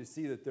just want you to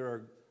see that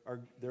there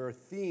are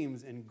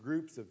themes and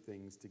groups of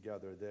things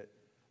together that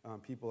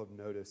people have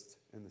noticed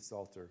in the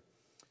Psalter.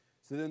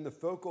 So then the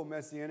focal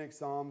messianic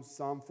psalms,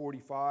 Psalm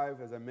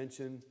 45, as I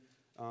mentioned,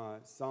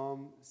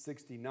 Psalm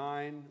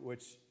 69,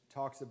 which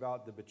talks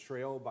about the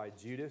betrayal by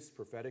Judas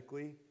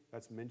prophetically.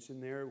 That's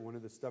mentioned there. One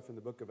of the stuff in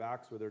the book of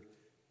Acts where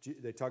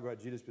they talk about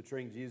Judas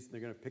betraying Jesus, and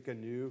they're going to pick a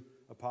new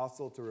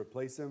apostle to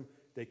replace him.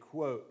 They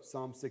quote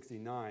Psalm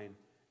 69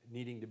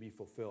 needing to be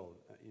fulfilled.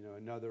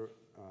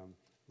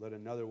 Let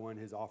another one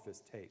his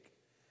office take.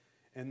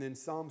 And then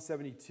Psalm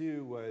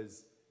 72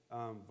 was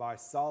by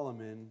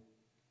Solomon,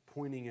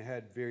 pointing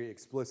ahead very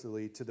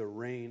explicitly to the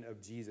reign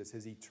of Jesus,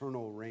 his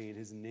eternal reign,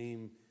 his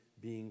name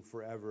being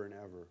forever and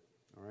ever.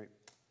 All right.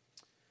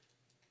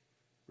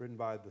 written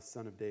by the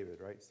son of David,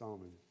 right?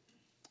 Solomon.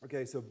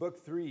 Okay, so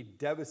book 3,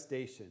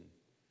 devastation.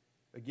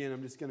 Again,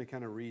 I'm just going to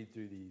kind of read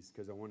through these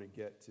because I want to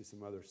get to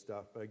some other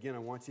stuff. But again, I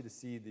want you to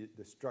see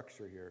the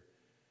structure here.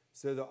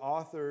 So the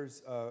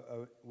authors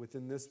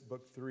within this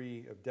book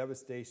 3 of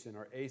devastation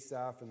are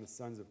Asaph and the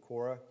sons of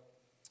Korah.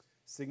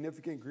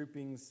 Significant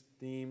groupings,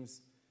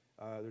 themes.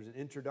 There's an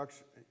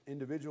introduction,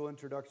 individual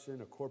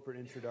introduction, a corporate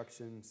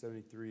introduction,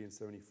 73 and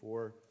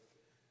 74.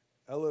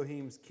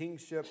 Elohim's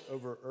kingship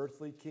over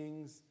earthly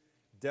kings.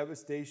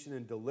 Devastation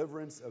and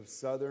deliverance of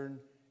southern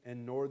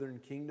and northern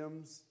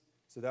kingdoms.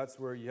 So that's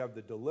where you have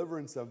the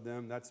deliverance of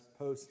them. That's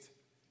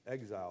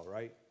post-exile,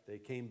 right? They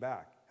came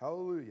back.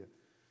 Hallelujah.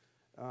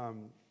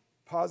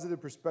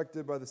 Positive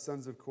perspective by the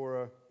sons of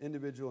Korah,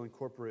 individual and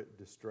corporate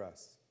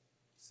distress.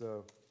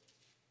 So,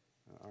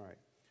 all right.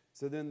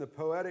 So then the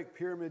poetic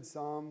pyramid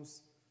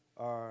psalms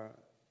are,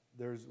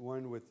 there's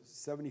one with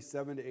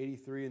 77 to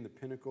 83, and the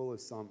pinnacle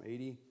is Psalm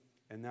 80,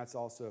 and that's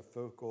also a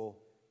focal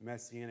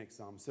messianic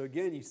psalm. So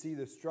again, you see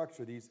the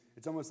structure.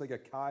 It's almost like a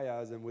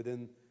chiasm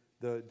within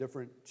the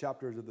different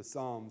chapters of the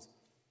Psalms.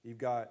 You've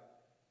got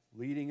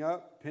leading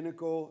up,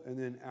 pinnacle, and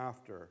then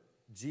after.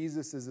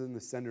 Jesus is in the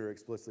center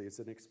explicitly. It's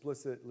an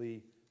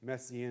explicitly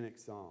messianic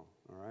psalm,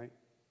 all right?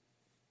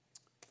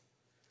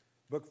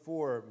 Book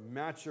 4,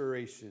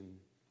 maturation,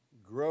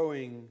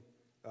 growing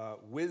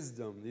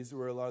wisdom. These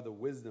were a lot of the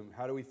wisdom.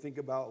 How do we think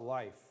about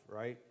life,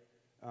 right?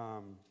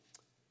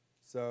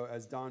 So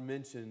as Don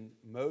mentioned,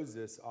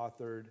 Moses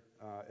authored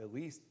at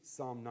least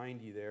Psalm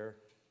 90 there,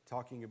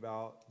 talking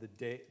about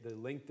the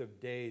length of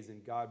days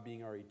and God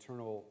being our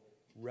eternal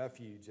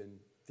refuge, and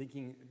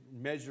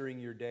measuring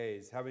your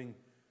days, having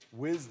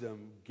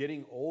wisdom,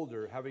 getting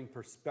older, having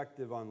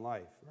perspective on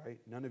life, right?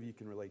 None of you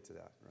can relate to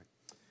that, right?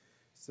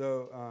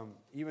 So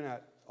even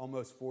at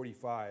almost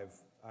 45,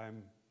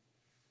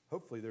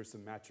 hopefully there's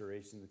some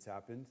maturation that's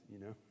happened,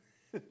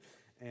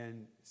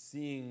 and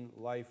seeing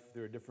life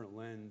through a different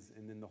lens,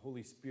 and then the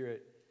Holy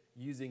Spirit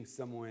using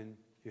someone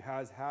who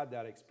has had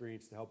that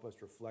experience to help us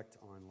reflect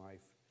on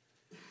life.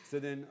 So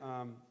then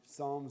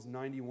Psalms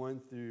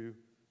 91 through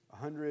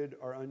 100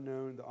 are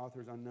unknown, the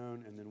author is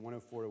unknown, and then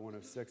 104 to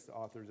 106, the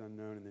author is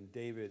unknown, and then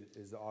David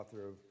is the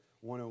author of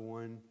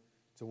 101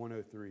 to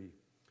 103.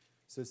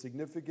 So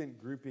significant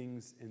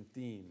groupings and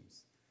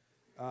themes.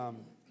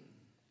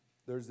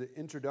 There's the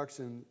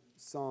introduction,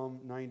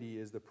 Psalm 90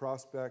 is the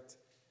prospect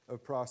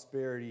of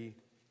prosperity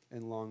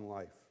and long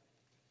life.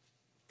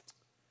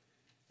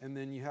 And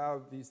then you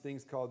have these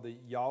things called the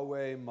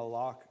Yahweh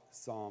Malach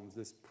Psalms,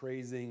 this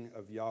praising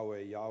of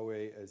Yahweh,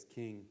 Yahweh as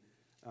King,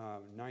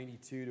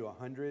 92 to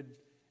 100.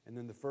 And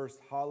then the first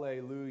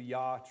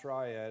Hallelujah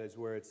triad is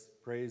where it's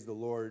praise the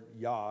Lord,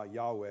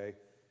 Yahweh,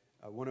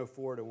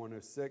 104 to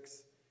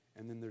 106.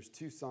 And then there's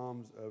 2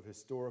 Psalms of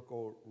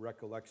historical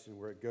recollection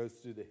where it goes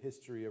through the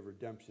history of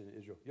redemption in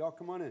Israel. Y'all,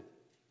 come on in.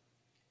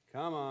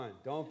 Come on.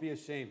 Don't be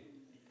ashamed.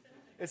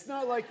 It's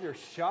not like you're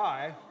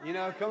shy.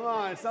 Come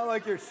on. It's not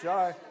like you're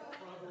shy.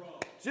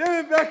 Jim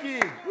and Becky.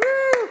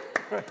 Woo!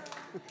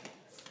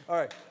 All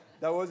right.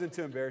 That wasn't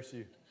to embarrass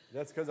you.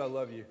 That's because I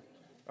love you.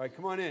 All right.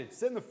 Come on in.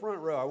 Sit in the front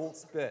row. I won't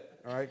spit.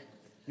 All right.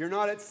 You're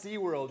not at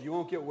SeaWorld. You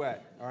won't get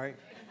wet. All right.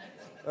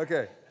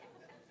 Okay.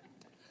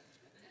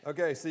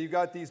 Okay, so you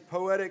got these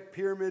poetic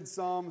pyramid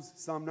psalms,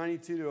 Psalm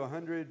 92 to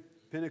 100.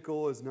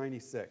 Pinnacle is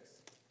 96.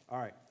 All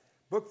right.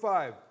 Book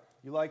 5.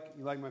 You like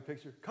my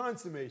picture?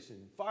 Consummation.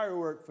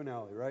 Firework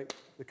finale, right?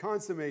 The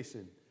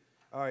consummation.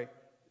 All right.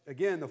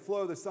 Again, the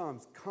flow of the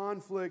Psalms.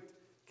 Conflict,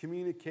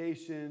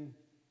 communication,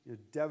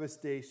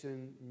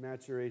 devastation,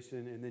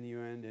 maturation, and then you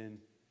end in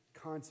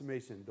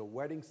consummation, the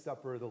wedding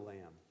supper of the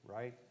Lamb,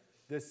 right?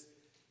 This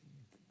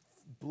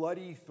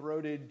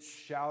bloody-throated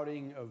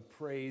shouting of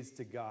praise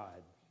to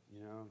God.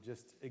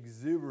 Just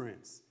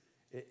exuberance.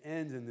 It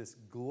ends in this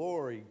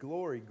glory,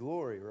 glory,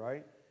 glory,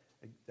 right?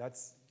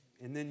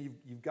 And then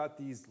you've got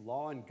these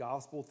law and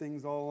gospel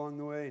things all along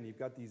the way, and you've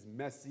got these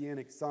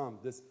messianic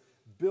psalms, this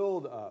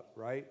build up,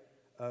 right,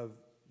 of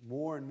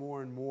more and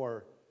more and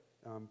more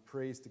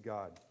praise to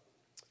God.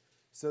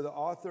 So the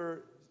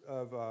author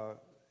of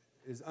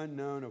is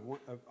unknown.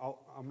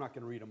 I'm not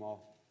going to read them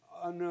all.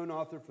 Unknown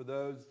author for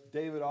those.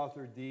 David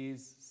authored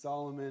these.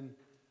 Solomon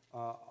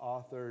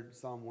authored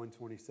Psalm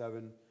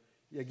 127.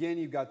 Again,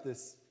 you've got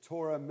this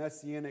Torah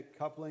messianic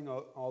coupling,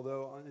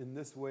 although in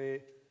this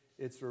way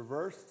it's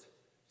reversed.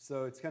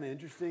 So it's kind of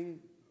interesting.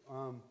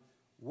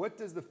 What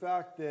does the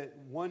fact that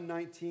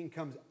 119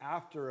 comes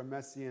after a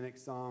messianic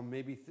psalm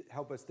maybe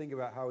help us think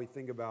about how we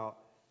think about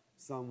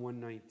Psalm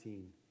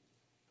 119?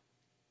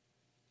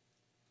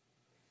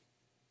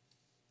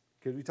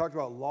 Because we talked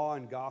about law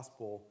and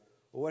gospel.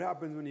 Well, what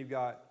happens when you've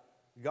got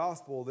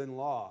gospel, then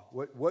law?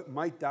 What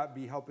might that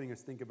be helping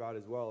us think about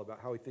as well, about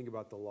how we think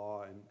about the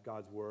law and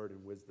God's word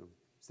and wisdom?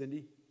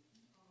 Cindy?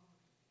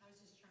 I was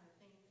just trying to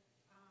think,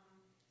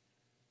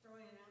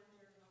 throwing it out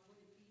there, would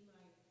it be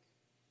like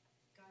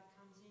God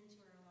comes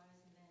into our lives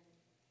and then...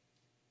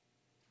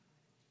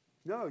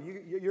 No,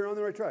 you're on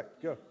the right track.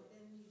 Go.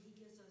 Then he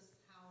gives us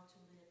how to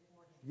live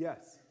for him.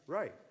 Yes,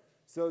 right.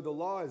 So the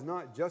law is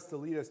not just to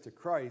lead us to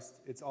Christ,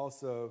 it's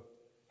also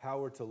how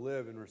we're to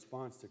live in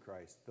response to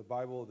Christ. The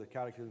Bible, the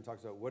Catechism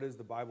talks about what does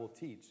the Bible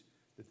teach?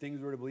 The things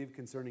we're to believe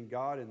concerning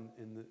God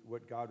and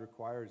what God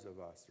requires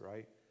of us,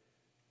 right?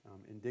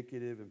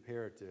 Indicative,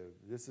 imperative.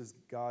 This is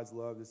God's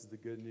love. This is the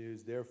good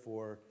news.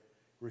 Therefore,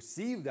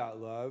 receive that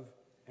love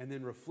and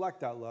then reflect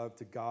that love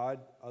to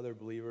God, other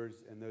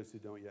believers, and those who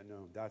don't yet know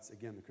Him. That's,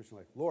 again, the Christian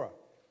life. Laura. I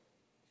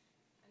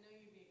know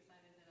you'd be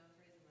excited that I was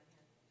raising my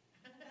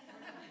hand.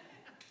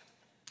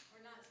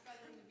 We're not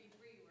struggling to be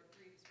free. We're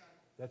free to struggle.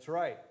 That's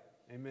right.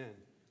 Amen.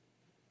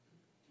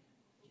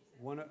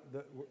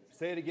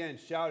 Say it again.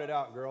 Shout it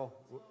out, girl.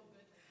 Oh, goodness.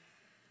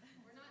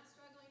 We're not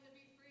struggling to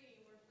be free.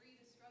 We're free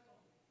to struggle.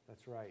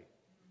 That's right.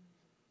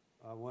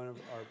 One of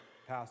our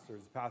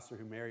pastors, the pastor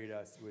who married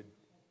us, would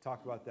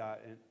talk about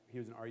that, and he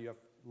was an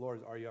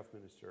Laura's RUF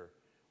minister.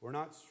 We're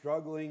not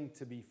struggling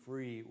to be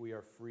free. We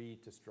are free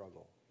to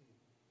struggle.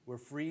 We're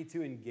free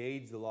to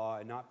engage the law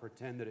and not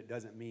pretend that it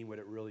doesn't mean what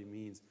it really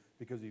means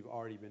because we've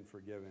already been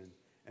forgiven.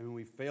 And when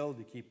we fail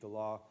to keep the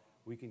law,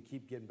 we can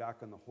keep getting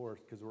back on the horse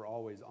because we're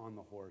always on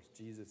the horse.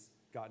 Jesus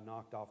got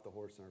knocked off the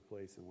horse in our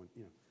place and went,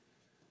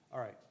 All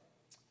right.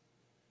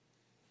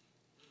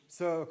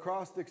 So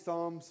acrostic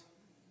Psalms,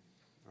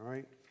 all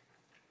right.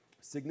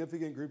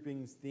 Significant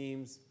groupings,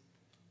 themes,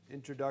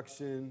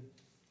 introduction.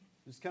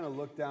 Just kind of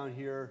look down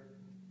here.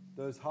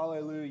 Those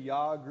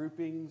hallelujah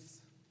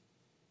groupings.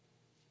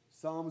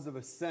 Psalms of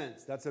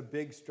ascents. That's a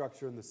big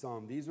structure in the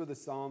psalm. These were the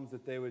psalms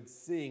that they would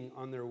sing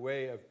on their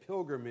way of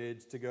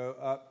pilgrimage to go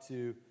up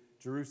to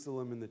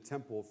Jerusalem and the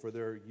temple for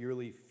their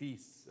yearly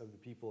feasts of the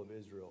people of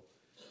Israel.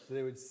 So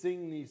they would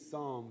sing these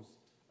psalms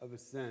of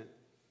ascent.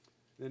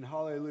 Then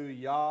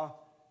hallelujah,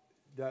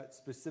 that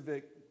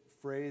specific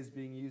phrase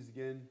being used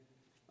again.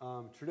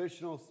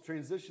 Transitional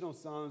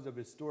psalms of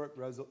historic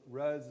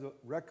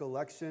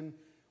recollection.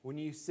 When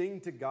you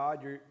sing to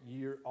God,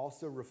 you're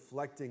also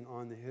reflecting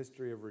on the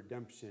history of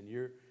redemption.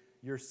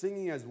 You're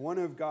singing as one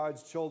of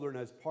God's children,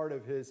 as part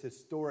of His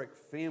historic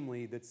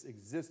family that's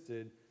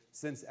existed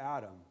since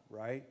Adam,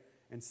 right?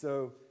 And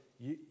so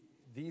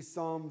these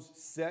psalms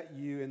set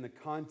you in the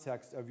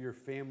context of your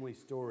family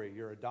story,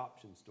 your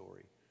adoption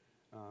story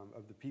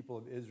of the people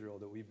of Israel,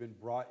 that we've been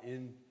brought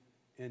in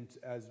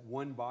as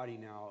one body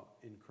now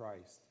in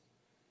Christ.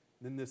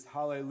 Then this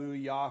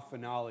hallelujah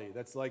finale.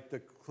 That's like the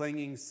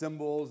clanging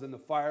cymbals and the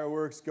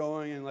fireworks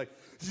going and like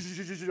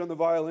on the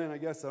violin, I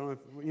guess. I don't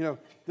know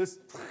if,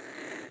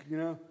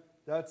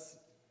 that's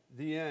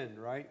the end,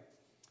 right?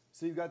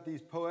 So you've got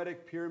these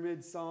poetic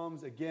pyramid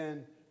psalms.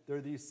 Again,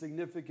 they're these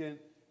significant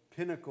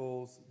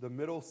pinnacles. The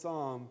middle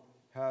psalm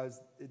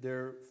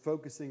they're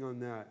focusing on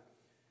that.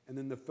 And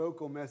then the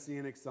focal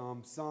messianic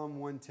psalm, Psalm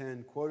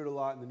 110, quoted a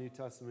lot in the New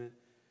Testament,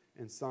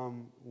 and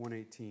Psalm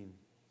 118.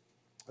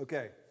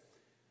 Okay.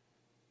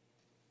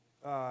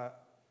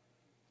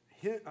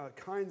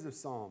 Kinds of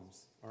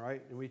psalms, all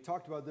right? And we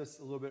talked about this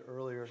a little bit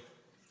earlier.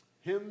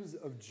 Hymns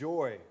of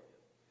joy,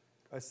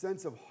 a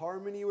sense of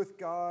harmony with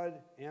God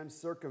and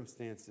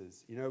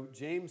circumstances.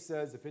 James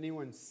says if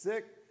anyone's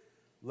sick,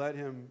 let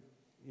him,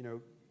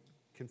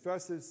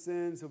 confess his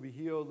sins, he'll be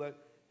healed. Let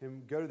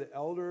him go to the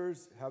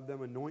elders, have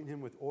them anoint him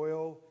with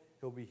oil,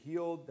 he'll be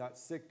healed. That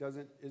sick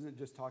isn't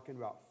just talking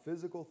about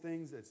physical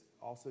things, it's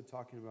also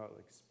talking about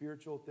like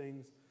spiritual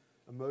things,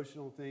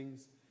 emotional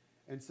things.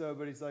 And so,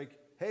 but he's like,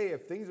 hey,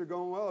 if things are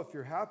going well, if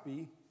you're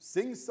happy,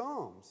 sing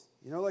psalms.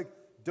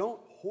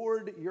 Don't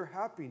hoard your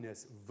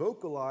happiness.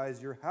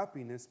 Vocalize your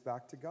happiness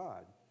back to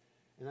God.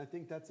 And I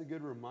think that's a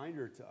good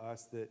reminder to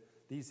us that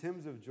these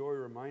hymns of joy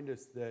remind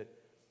us that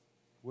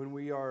when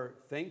we are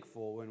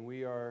thankful, when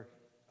we are,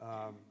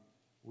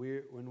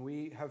 when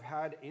we have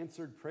had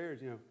answered prayers,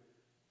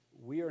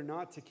 we are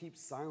not to keep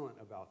silent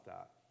about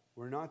that.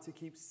 We're not to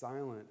keep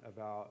silent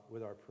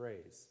with our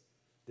praise.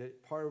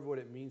 That part of what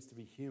it means to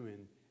be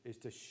human is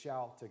to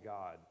shout to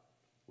God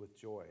with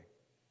joy.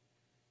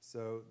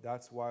 So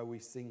that's why we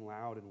sing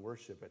loud in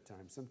worship at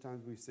times.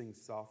 Sometimes we sing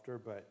softer,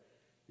 but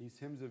these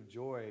hymns of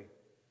joy,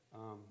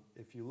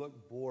 if you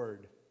look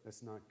bored,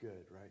 that's not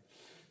good, right?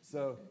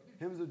 So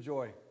hymns of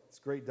joy, it's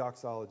great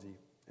doxology.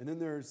 And then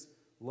there's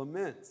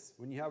laments,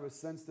 when you have a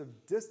sense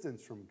of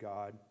distance from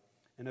God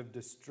and of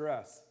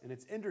distress. And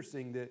it's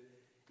interesting that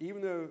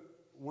even though,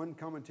 one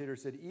commentator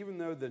said, even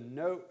though the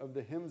note of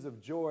the hymns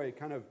of joy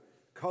kind of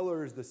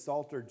colors the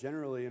Psalter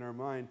generally in our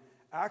mind,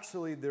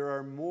 actually there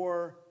are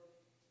more,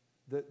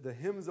 the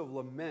hymns of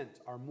lament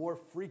are more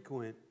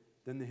frequent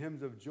than the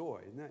hymns of joy.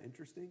 Isn't that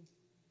interesting?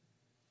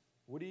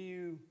 What do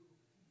you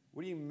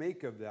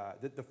make of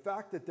that? That the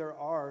fact that there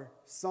are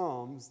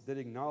psalms that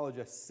acknowledge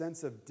a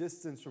sense of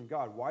distance from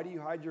God. Why do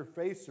you hide your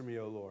face from me,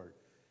 O Lord?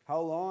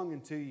 How long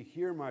until you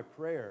hear my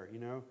prayer?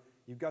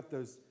 You've got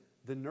the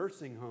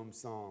nursing home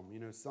psalm,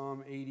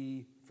 Psalm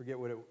 80, forget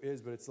what it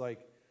is, but it's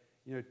like,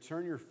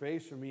 turn your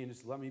face from me and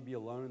just let me be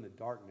alone in the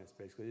darkness,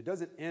 basically. It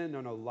doesn't end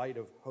on a light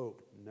of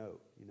hope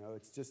note,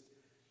 it's just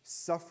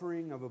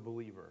suffering of a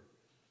believer.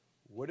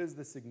 What is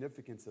the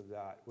significance of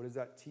that? What does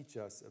that teach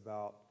us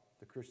about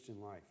the Christian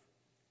life?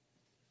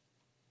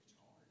 It's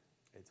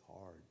hard. It's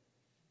hard.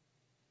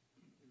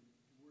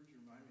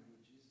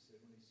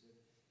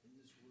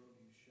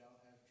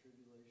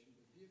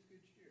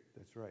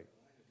 That's right.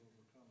 I have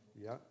overcome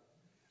the world.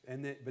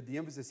 Yeah. But the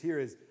emphasis here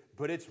is,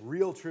 but it's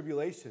real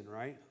tribulation,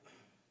 right?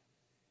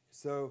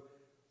 So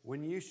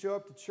when you show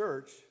up to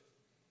church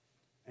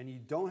and you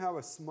don't have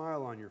a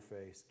smile on your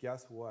face,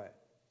 guess what?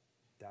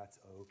 That's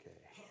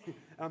okay.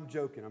 I'm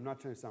joking. I'm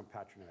not trying to sound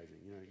patronizing.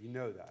 You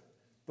know that.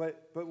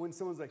 But when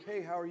someone's like,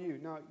 hey, how are you?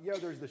 Now, yeah,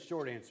 there's the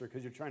short answer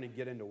because you're trying to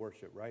get into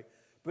worship, right?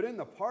 But in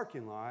the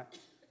parking lot,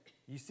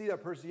 you see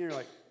that person and you're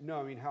like, no,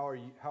 I mean, how are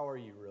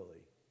you really?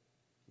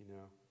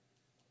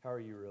 How are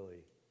you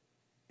really?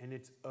 And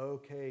it's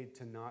okay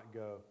to not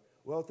go,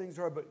 well, things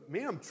are hard, but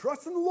man, I'm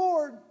trusting the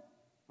Lord.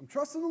 I'm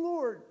trusting the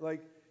Lord.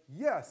 Like,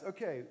 yes,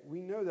 okay,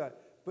 we know that.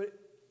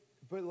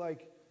 But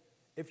like,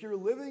 if you're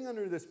living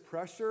under this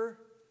pressure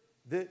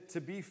that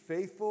to be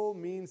faithful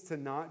means to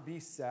not be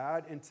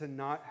sad and to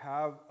not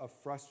have a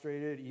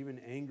frustrated, even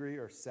angry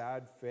or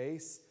sad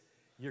face,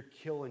 you're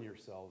killing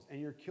yourselves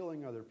and you're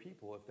killing other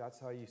people if that's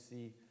how you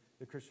see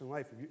the Christian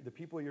life. The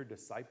people you're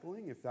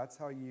discipling, if that's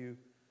how you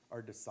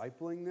are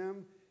discipling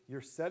them,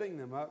 you're setting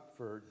them up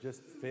for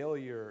just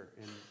failure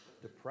and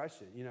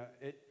depression.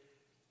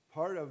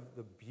 Part of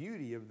the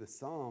beauty of the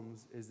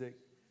Psalms is that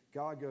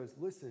God goes,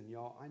 listen,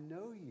 y'all, I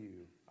know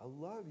you. I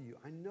love you.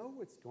 I know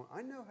what's going on.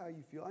 I know how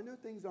you feel. I know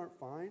things aren't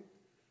fine.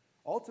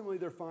 Ultimately,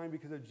 they're fine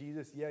because of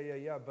Jesus.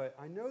 Yeah. But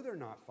I know they're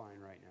not fine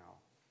right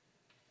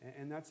now.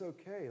 And that's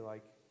okay.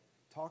 Like,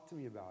 talk to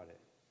me about it.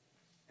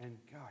 And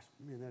gosh,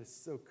 man, that is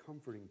so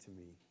comforting to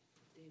me.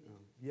 David,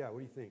 Yeah, what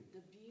do you think?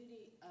 the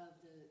beauty of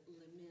the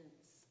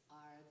laments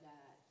are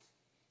that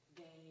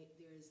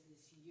there's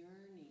this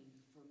yearning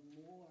for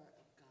more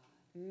of God,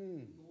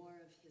 more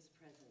of His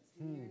presence,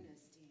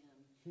 nearness to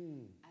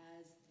Him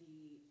as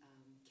the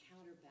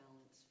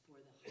counterbalance for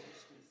the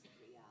harshness of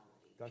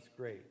reality. That's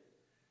great.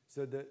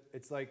 So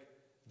it's like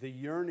the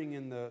yearning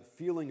and the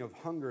feeling of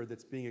hunger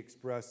that's being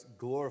expressed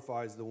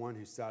glorifies the one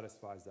who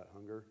satisfies that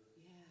hunger.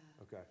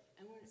 Yeah. Okay.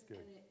 And That's good.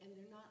 and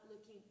they're not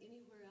looking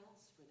anywhere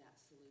else for that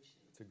solution.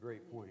 That's a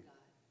great Only point. God.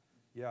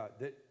 Yeah,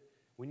 that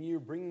when you're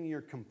bringing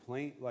your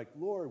complaint, like,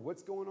 Lord,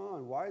 what's going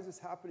on? Why is this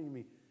happening to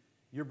me?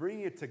 You're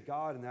bringing it to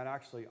God, and that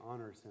actually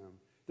honors Him.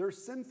 There's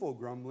sinful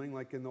grumbling,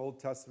 like in the Old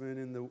Testament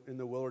in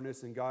the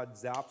wilderness, and God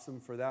zaps them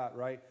for that,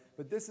 right?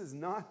 But this is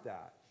not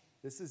that.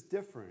 This is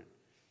different.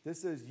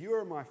 This is, you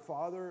are my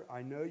Father.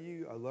 I know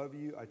you. I love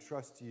you. I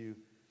trust you.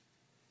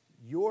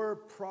 Your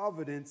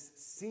providence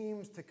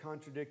seems to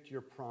contradict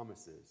your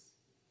promises.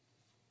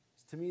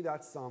 To me,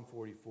 that's Psalm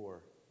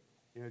 44.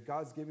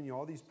 God's given you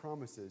all these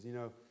promises.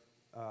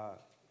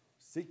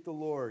 Seek the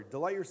Lord.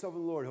 Delight yourself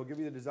in the Lord. He'll give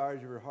you the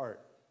desires of your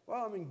heart.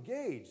 Well, I'm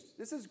engaged.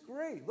 This is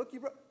great. Look,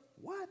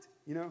 what?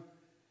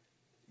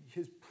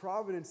 His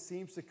providence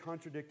seems to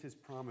contradict His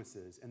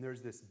promises. And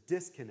there's this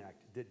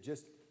disconnect that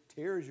just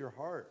tears your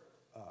heart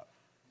up.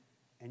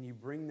 And you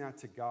bring that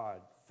to God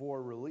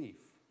for relief,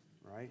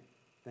 right?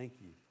 Thank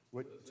you. The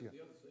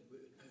other thing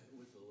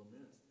with the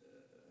lament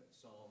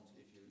psalms,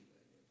 I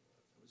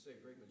would say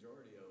a great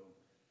majority of them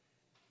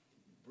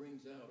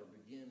brings out or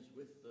begins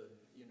with the,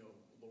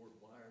 Lord,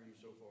 why are you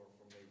so far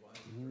from me? Why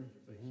have you turned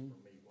your face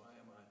from me? Why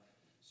am I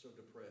so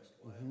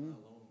depressed? Why am I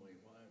lonely?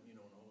 Why, and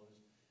all of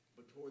this.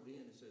 But toward the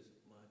end it says,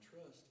 my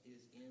trust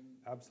is in.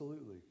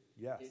 Absolutely.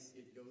 Yes.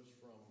 It goes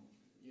from,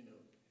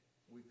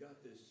 we've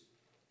got this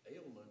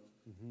ailment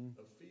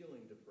of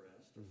feeling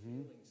depressed or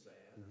feeling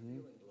sad or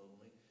feeling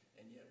lonely,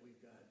 and yet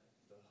we've got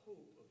the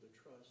hope of the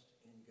trust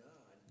in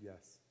God.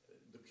 Yes.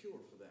 The cure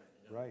for that.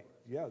 Right.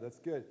 Yeah, that's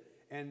good.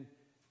 And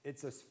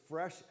it's a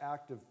fresh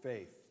act of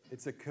faith.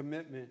 It's a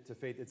commitment to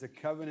faith. It's a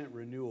covenant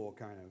renewal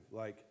kind of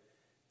like,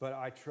 but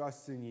I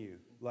trust in you.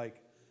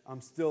 Like,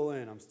 I'm still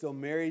in. I'm still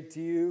married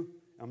to you.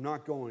 I'm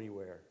not going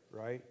anywhere,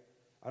 right?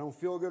 I don't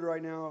feel good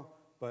right now,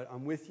 but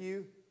I'm with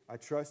you. I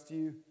trust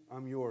you.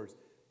 I'm yours.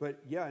 But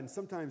yeah, and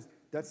sometimes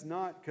that's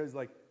not because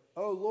like,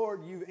 oh,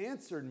 Lord, you've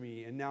answered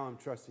me, and now I'm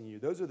trusting you.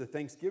 Those are the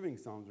Thanksgiving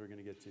Psalms we're going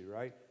to get to,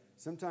 right?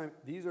 Sometimes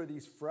these are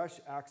these fresh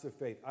acts of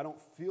faith. I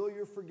don't feel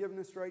your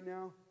forgiveness right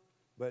now,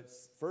 but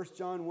 1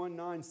 John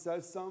 1:9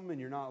 says something, and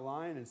you're not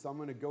lying, and so I'm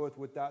going to go with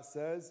what that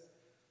says.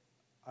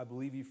 I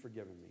believe you've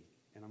forgiven me,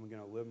 and I'm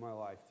going to live my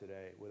life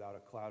today without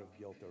a cloud of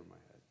guilt over my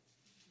head.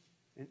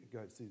 And go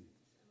ahead, Susie.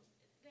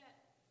 That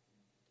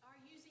our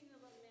using the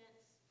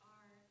laments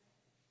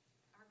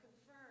are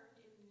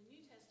confirmed in the New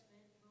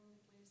Testament when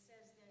it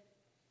says that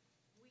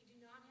we do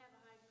not have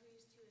a high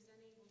priest who is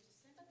unable to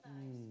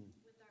sympathize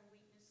with our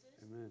weaknesses,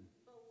 Amen.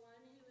 but one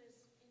who has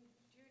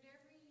endured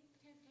every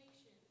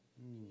temptation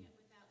and yet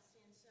without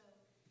sin. So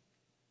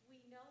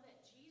we know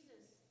that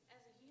Jesus,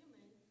 as a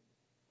human,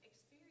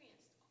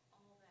 experienced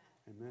all that.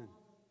 Amen.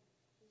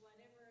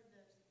 Whatever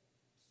the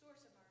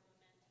source of our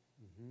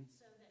lament.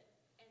 So that,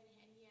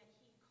 and yet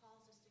He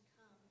calls us to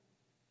come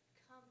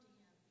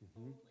to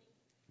Him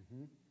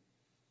boldly.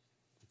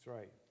 That's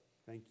right.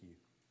 Thank you.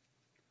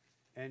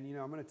 And,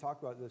 I'm going to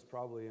talk about this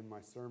probably in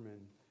my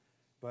sermon,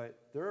 but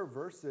there are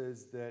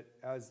verses that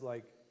as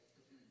like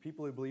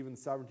people who believe in the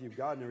sovereignty of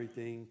God and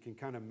everything can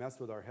kind of mess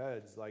with our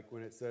heads. Like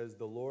when it says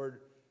the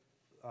Lord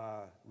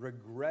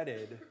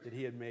regretted that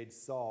He had made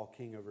Saul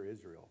king over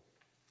Israel.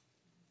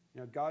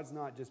 God's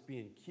not just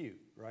being cute,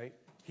 right?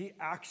 He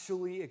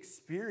actually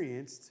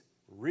experienced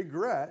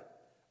regret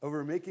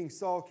over making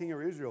Saul king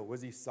of Israel.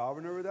 Was he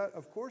sovereign over that?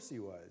 Of course he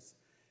was.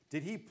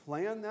 Did he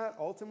plan that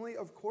ultimately?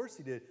 Of course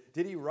he did.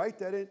 Did he write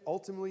that in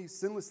ultimately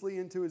sinlessly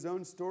into his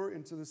own story,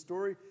 into the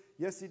story?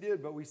 Yes, he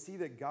did. But we see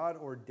that God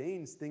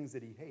ordains things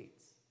that he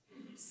hates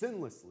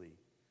sinlessly.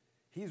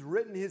 He's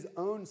written his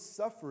own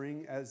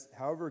suffering as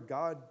however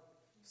God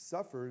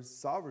suffers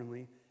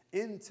sovereignly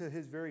into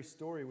his very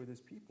story with his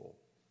people.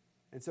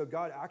 And so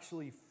God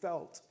actually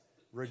felt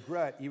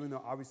regret, even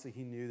though obviously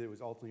he knew that it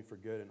was ultimately for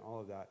good and all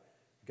of that.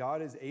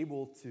 God is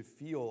able to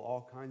feel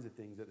all kinds of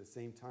things at the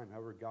same time,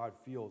 however God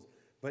feels.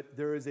 But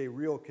there is a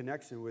real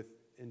connection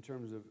in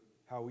terms of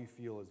how we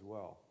feel as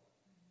well.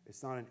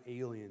 It's not an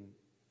alien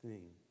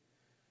thing.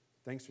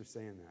 Thanks for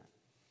saying that.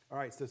 All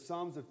right, so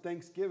Psalms of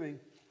Thanksgiving,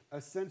 a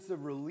sense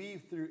of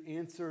relief through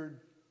answered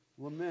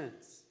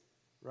laments,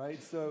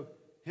 right? So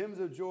hymns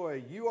of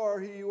joy, you are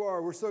who you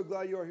are. We're so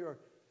glad you are here.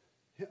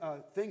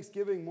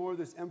 Thanksgiving, more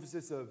this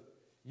emphasis of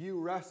you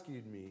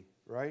rescued me,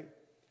 right?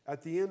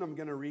 At the end, I'm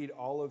going to read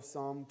all of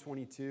Psalm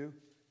 22,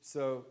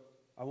 so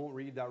I won't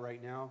read that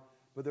right now.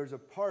 But there's a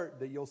part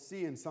that you'll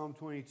see in Psalm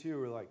 22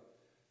 where like,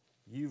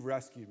 you've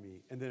rescued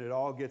me. And then it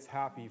all gets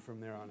happy from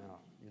there on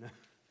out,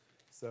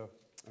 So,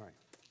 all right.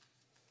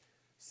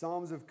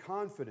 Psalms of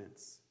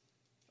confidence.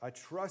 I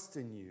trust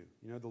in you.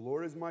 The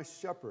Lord is my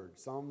shepherd.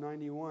 Psalm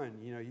 91,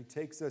 he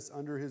takes us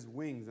under his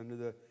wings, under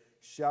the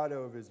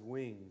shadow of his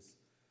wings.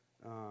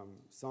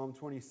 Psalm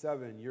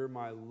 27, you're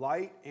my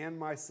light and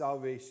my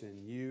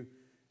salvation. You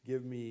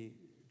give me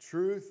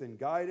truth and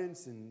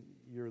guidance, and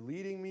you're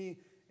leading me,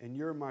 and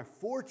you're my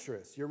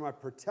fortress. You're my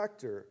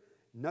protector.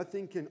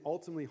 Nothing can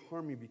ultimately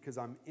harm me because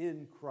I'm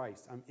in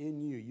Christ. I'm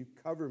in you. You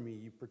cover me.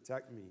 You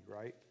protect me,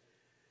 right?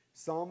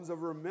 Psalms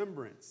of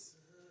remembrance.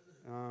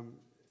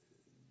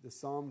 The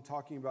psalm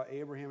talking about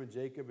Abraham and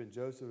Jacob and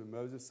Joseph and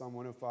Moses, Psalm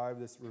 105,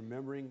 this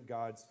remembering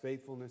God's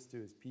faithfulness to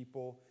his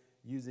people,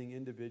 using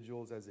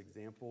individuals as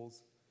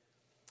examples.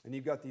 And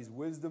you've got these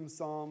wisdom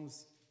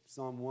psalms.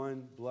 Psalm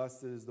 1,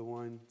 blessed is the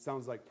one.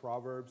 Sounds like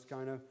Proverbs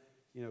kind of.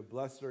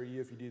 Blessed are you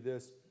if you do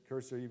this.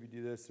 Cursed are you if you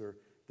do this. Or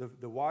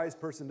the wise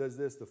person does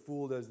this. The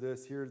fool does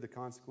this. Here are the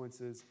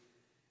consequences.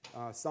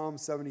 Psalm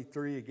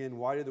 73, again,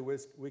 why did the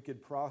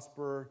wicked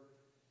prosper?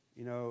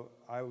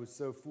 I was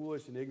so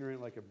foolish and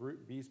ignorant like a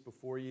brute beast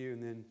before you.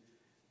 And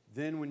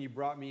then when you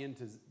brought me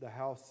into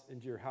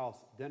your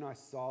house, then I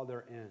saw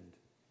their end.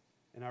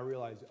 And I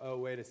realized, oh,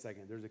 wait a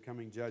second, there's a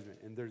coming judgment.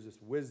 And there's this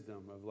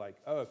wisdom of like,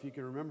 oh, if you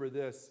can remember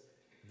this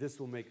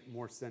will make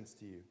more sense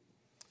to you.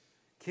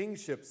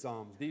 Kingship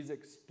psalms, these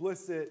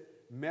explicit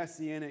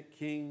messianic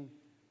king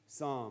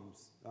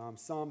psalms.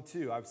 Psalm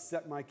 2, I've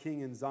set my king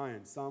in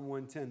Zion. Psalm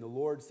 110, the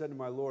Lord said to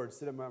my Lord,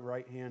 sit at my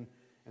right hand,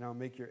 and I'll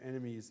make your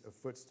enemies a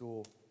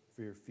footstool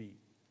for your feet.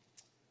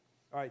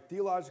 All right,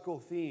 theological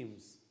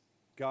themes.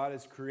 God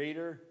as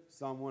creator.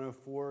 Psalm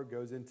 104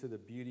 goes into the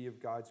beauty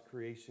of God's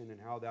creation and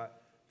how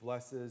that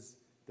blesses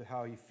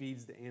how he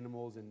feeds the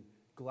animals and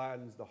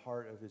gladdens the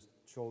heart of his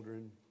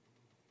children.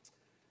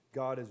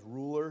 God as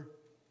ruler,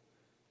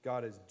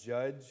 God as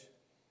judge,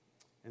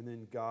 and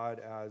then God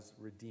as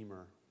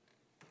redeemer.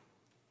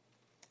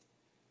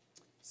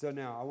 So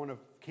now I want to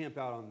camp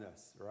out on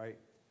this, all right?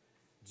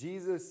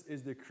 Jesus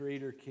is the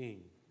creator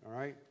king, all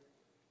right?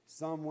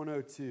 Psalm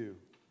 102.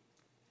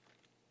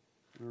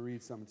 I'm going to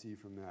read something to you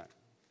from that.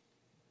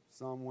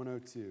 Psalm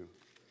 102.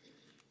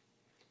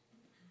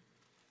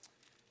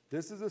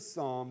 This is a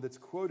psalm that's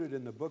quoted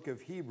in the book of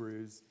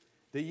Hebrews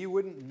that you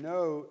wouldn't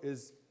know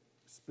is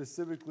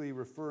specifically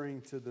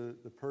referring to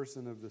the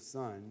person of the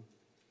Son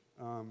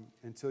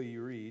until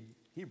you read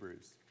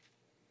Hebrews.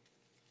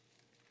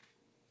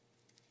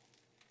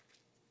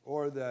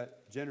 Or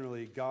that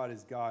generally God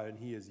is God and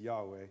he is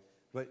Yahweh.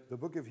 But the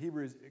book of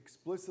Hebrews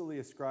explicitly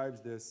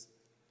ascribes this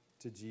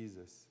to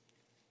Jesus.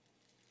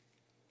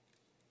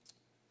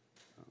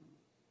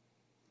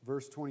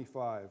 Verse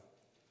 25.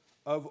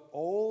 Of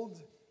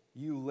old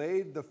you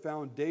laid the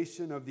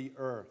foundation of the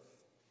earth,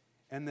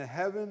 and the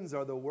heavens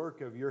are the work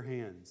of your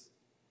hands.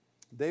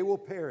 They will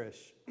perish,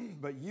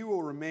 but you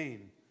will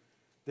remain.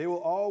 They will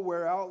all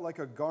wear out like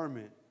a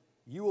garment.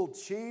 You will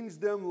change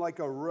them like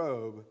a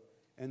robe,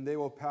 and they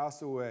will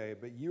pass away.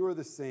 But you are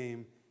the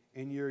same,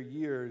 and your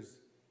years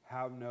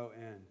have no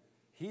end.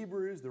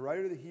 Hebrews, the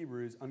writer of the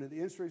Hebrews, under the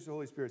inspiration of the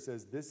Holy Spirit,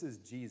 says this is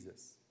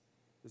Jesus.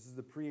 This is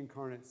the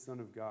pre-incarnate Son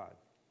of God,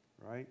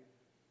 right?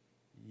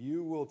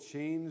 You will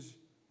change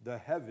the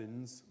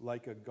heavens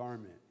like a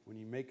garment. When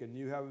you make a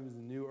new heavens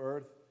and new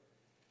earth,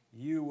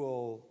 you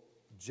will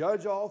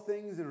judge all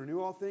things and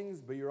renew all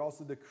things, but you're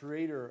also the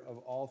creator of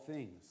all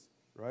things,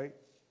 right?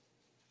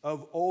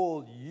 Of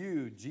old,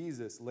 you,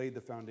 Jesus, laid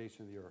the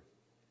foundation of the earth.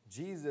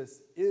 Jesus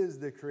is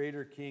the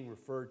creator king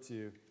referred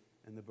to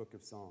in the book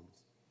of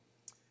Psalms.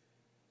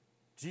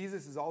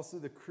 Jesus is also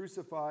the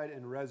crucified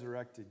and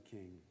resurrected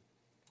king.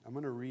 I'm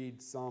going to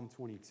read Psalm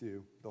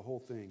 22, the whole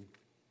thing.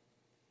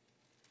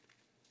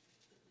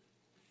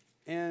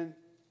 And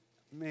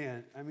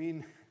man, I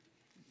mean,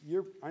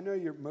 I know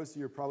most of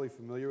you are probably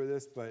familiar with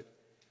this, but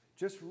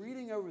just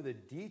reading over the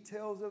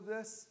details of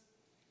this,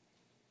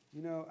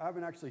 you know, I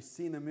haven't actually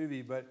seen the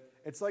movie, but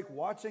it's like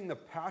watching the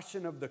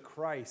Passion of the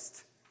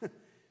Christ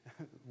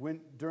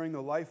during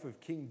the life of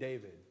King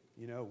David,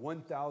 you know,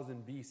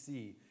 1000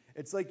 BC.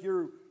 It's like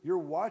you're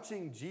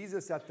watching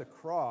Jesus at the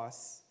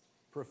cross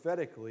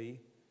prophetically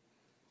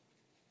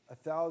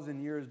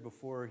 1,000 years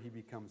before he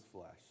becomes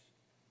flesh.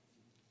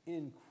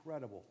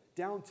 Incredible.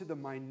 Down to the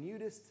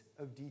minutest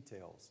of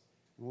details.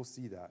 And we'll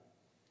see that.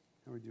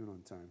 How are we doing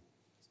on time?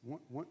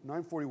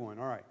 9:41.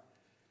 All right.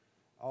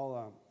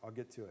 I'll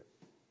get to it.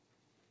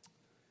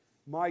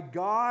 My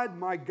God,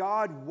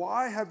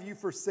 why have you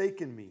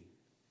forsaken me?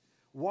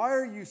 Why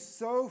are you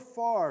so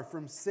far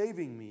from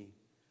saving me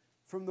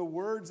from the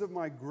words of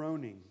my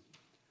groaning?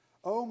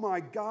 Oh my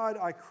God,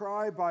 I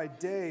cry by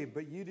day,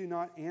 but you do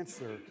not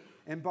answer,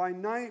 and by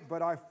night,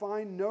 but I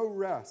find no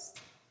rest.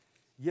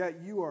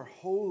 Yet you are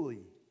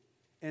holy,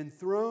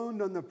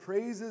 enthroned on the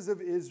praises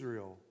of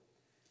Israel.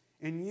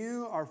 In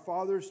you our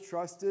fathers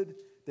trusted,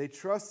 they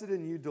trusted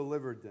and you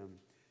delivered them.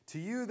 To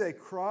you they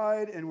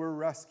cried and were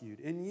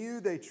rescued. In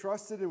you they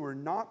trusted and were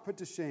not put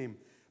to shame.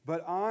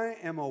 But I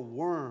am a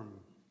worm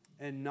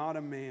and not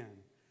a man,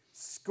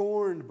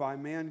 scorned by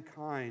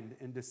mankind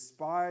and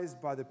despised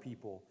by the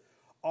people.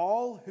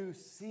 All who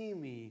see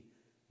me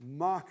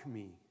mock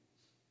me.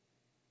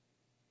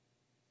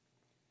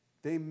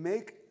 They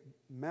make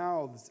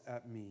mouths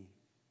at me.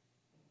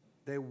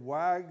 They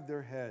wag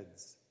their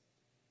heads.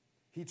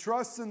 He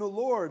trusts in the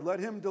Lord.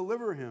 Let him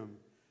deliver him.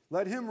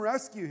 Let him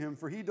rescue him,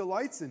 for he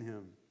delights in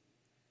him.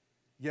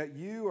 Yet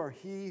you are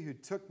he who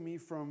took me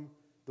from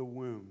the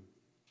womb.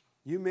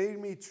 You made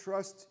me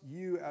trust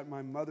you at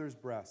my mother's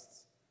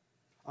breasts.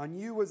 On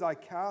you was I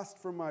cast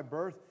from my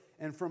birth,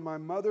 and from my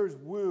mother's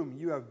womb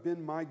you have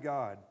been my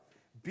God.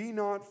 Be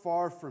not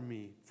far from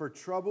me, for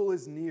trouble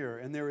is near,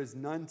 and there is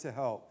none to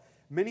help.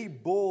 Many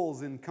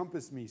bulls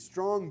encompass me,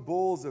 strong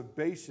bulls of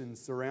Bashan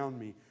surround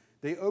me.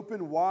 They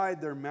open wide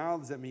their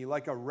mouths at me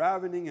like a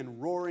ravening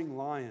and roaring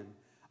lion.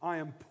 I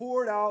am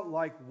poured out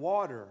like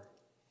water,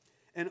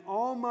 and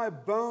all my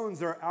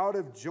bones are out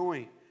of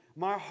joint.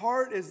 My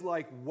heart is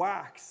like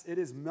wax, it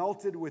is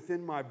melted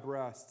within my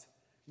breast.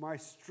 My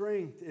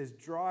strength is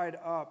dried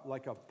up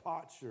like a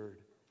potsherd,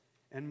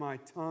 and my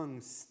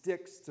tongue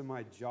sticks to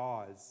my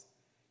jaws.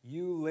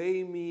 You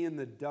lay me in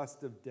the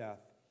dust of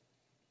death.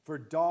 For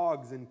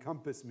dogs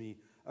encompass me,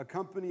 a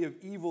company of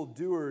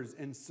evildoers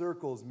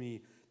encircles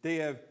me. They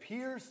have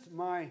pierced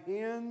my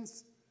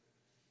hands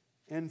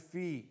and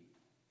feet.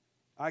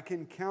 I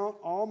can count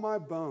all my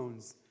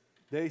bones.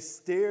 They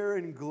stare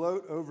and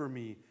gloat over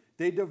me.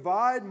 They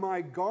divide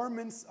my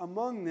garments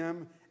among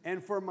them,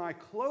 and for my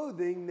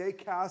clothing they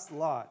cast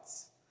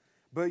lots.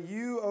 But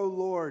you, O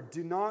Lord,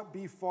 do not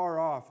be far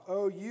off.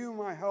 O you,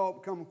 my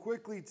help, come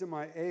quickly to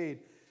my aid.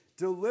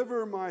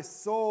 Deliver my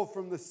soul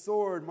from the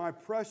sword, my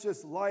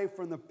precious life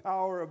from the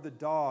power of the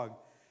dog.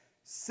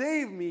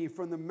 Save me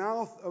from the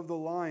mouth of the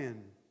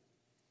lion.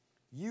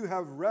 You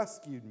have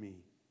rescued me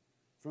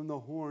from the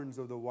horns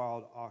of the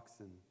wild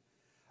oxen.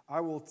 I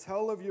will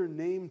tell of your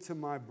name to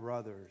my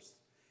brothers.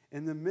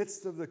 In the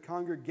midst of the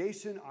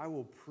congregation, I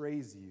will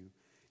praise you.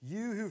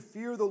 You who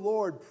fear the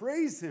Lord,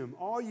 praise him.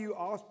 All you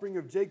offspring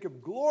of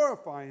Jacob,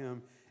 glorify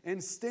him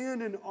and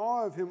stand in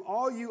awe of him,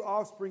 all you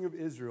offspring of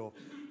Israel.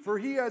 For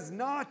he has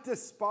not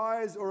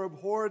despised or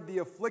abhorred the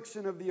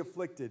affliction of the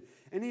afflicted,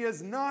 and he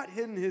has not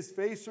hidden his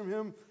face from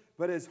him,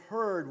 but has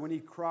heard when he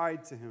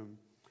cried to him.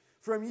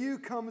 From you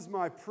comes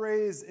my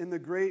praise in the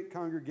great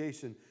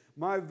congregation.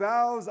 My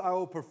vows I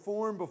will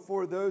perform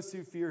before those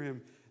who fear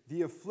him.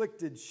 The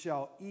afflicted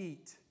shall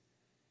eat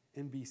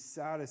and be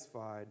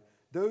satisfied.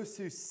 Those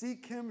who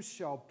seek him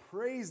shall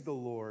praise the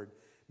Lord.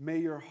 May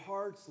your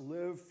hearts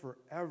live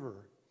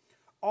forever.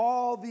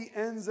 All the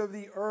ends of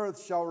the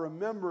earth shall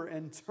remember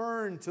and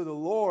turn to the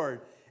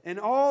Lord, and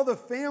all the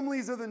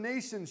families of the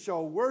nations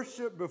shall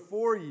worship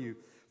before you.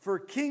 For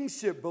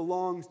kingship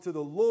belongs to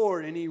the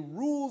Lord, and he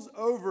rules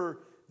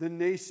over the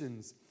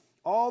nations.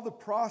 All the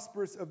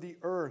prosperous of the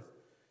earth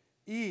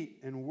eat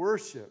and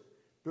worship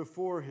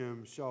before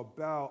him shall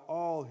bow,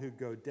 all who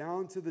go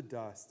down to the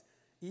dust,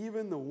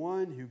 even the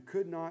one who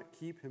could not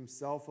keep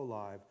himself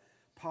alive.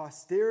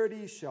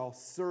 Posterity shall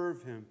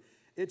serve him.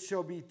 It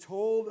shall be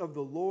told of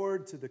the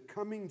Lord to the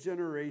coming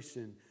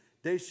generation.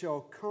 They shall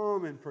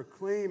come and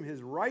proclaim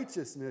his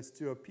righteousness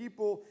to a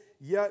people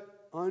yet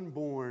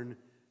unborn,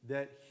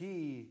 that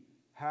he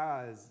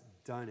has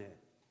done it.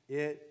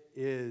 It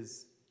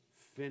is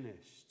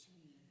finished.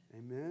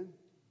 Amen?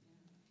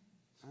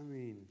 I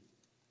mean,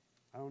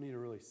 I don't need to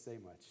really say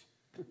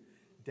much.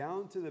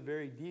 Down to the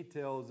very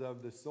details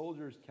of the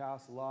soldiers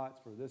cast lots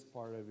for this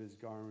part of his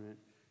garment,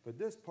 but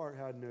this part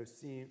had no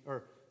seam,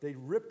 or they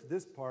ripped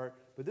this part,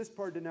 but this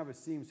part didn't have a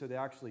seam, so they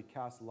actually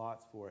cast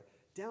lots for it.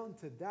 Down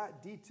to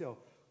that detail,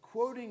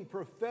 quoting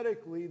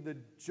prophetically the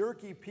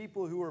jerky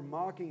people who were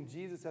mocking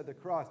Jesus at the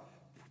cross,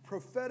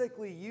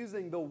 prophetically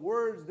using the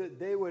words that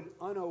they would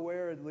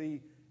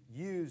unawarely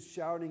use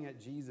shouting at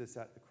Jesus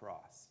at the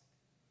cross.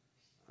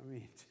 I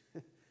mean,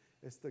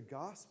 it's the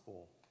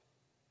gospel.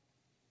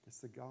 It's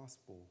the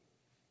gospel.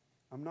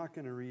 I'm not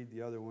going to read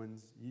the other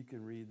ones. You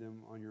can read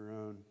them on your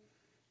own.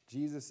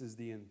 Jesus is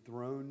the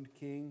enthroned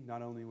King.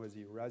 Not only was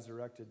he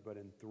resurrected, but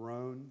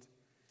enthroned.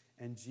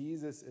 And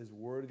Jesus is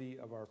worthy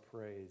of our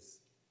praise.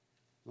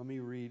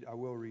 I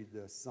will read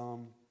this.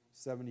 Psalm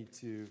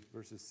 72,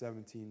 verses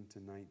 17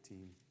 to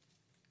 19.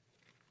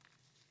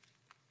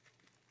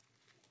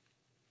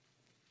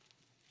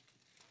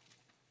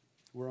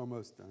 We're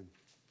almost done.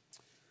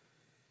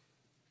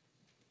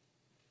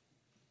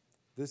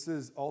 This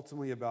is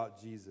ultimately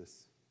about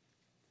Jesus.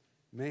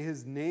 May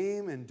his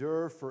name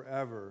endure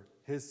forever.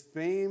 His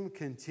fame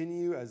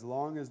continue as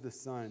long as the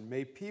sun.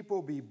 May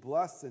people be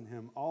blessed in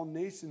him. All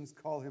nations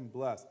call him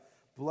blessed.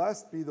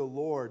 Blessed be the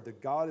Lord, the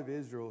God of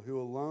Israel, who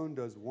alone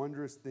does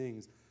wondrous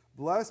things.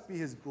 Blessed be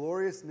his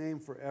glorious name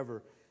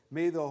forever.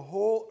 May the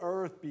whole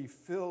earth be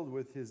filled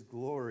with his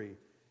glory.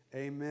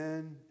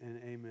 Amen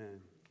and amen.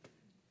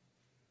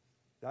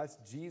 That's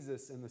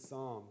Jesus in the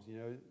Psalms.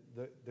 You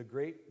know,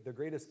 the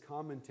greatest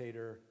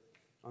commentator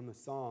on the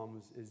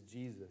Psalms is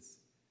Jesus.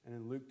 And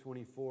in Luke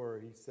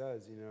 24, he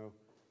says, you know,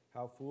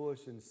 how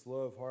foolish and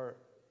slow of heart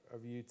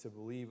of you to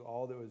believe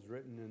all that was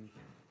written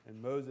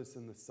in Moses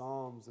and the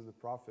Psalms and the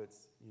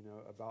prophets, you know,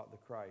 about the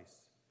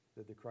Christ,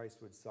 that the Christ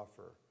would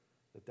suffer,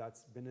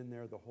 that's been in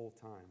there the whole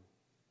time.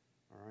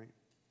 All right?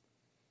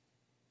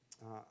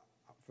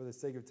 For the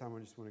sake of time, I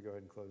just want to go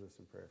ahead and close this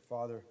in prayer.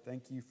 Father,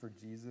 thank you for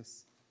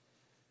Jesus.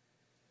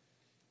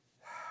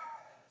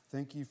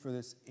 Thank you for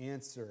this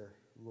answer,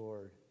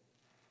 Lord,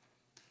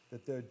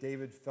 that though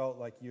David felt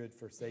like you had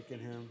forsaken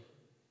him,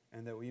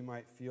 and that we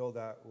might feel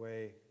that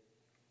way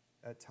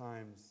at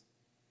times,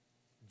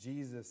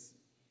 Jesus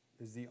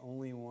is the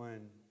only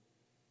one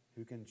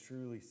who can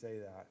truly say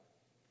that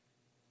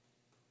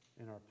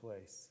in our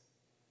place.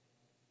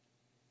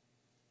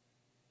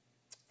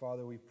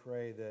 Father, we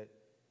pray that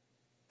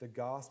the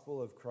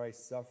gospel of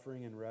Christ's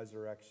suffering and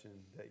resurrection,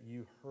 that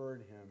you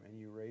heard him and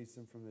you raised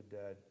him from the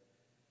dead,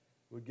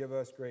 would give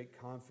us great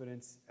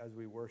confidence as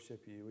we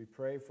worship you. We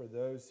pray for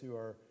those who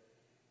are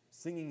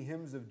singing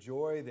hymns of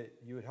joy, that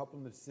you would help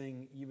them to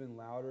sing even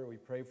louder. We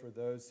pray for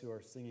those who are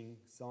singing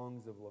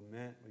songs of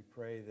lament. We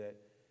pray that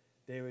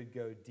they would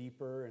go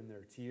deeper in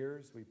their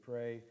tears. We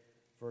pray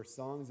for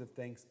songs of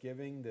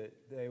thanksgiving, that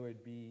they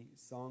would be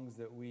songs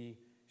that we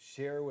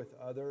share with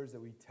others,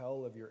 that we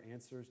tell of your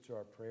answers to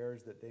our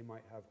prayers, that they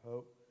might have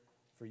hope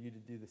for you to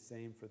do the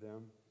same for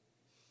them.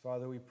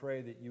 Father, we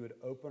pray that you would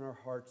open our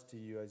hearts to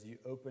you as you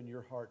open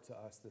your heart to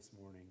us this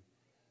morning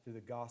through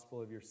the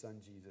gospel of your Son,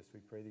 Jesus. We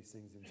pray these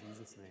things in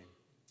Jesus' name.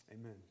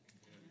 Amen.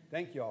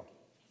 Thank you all.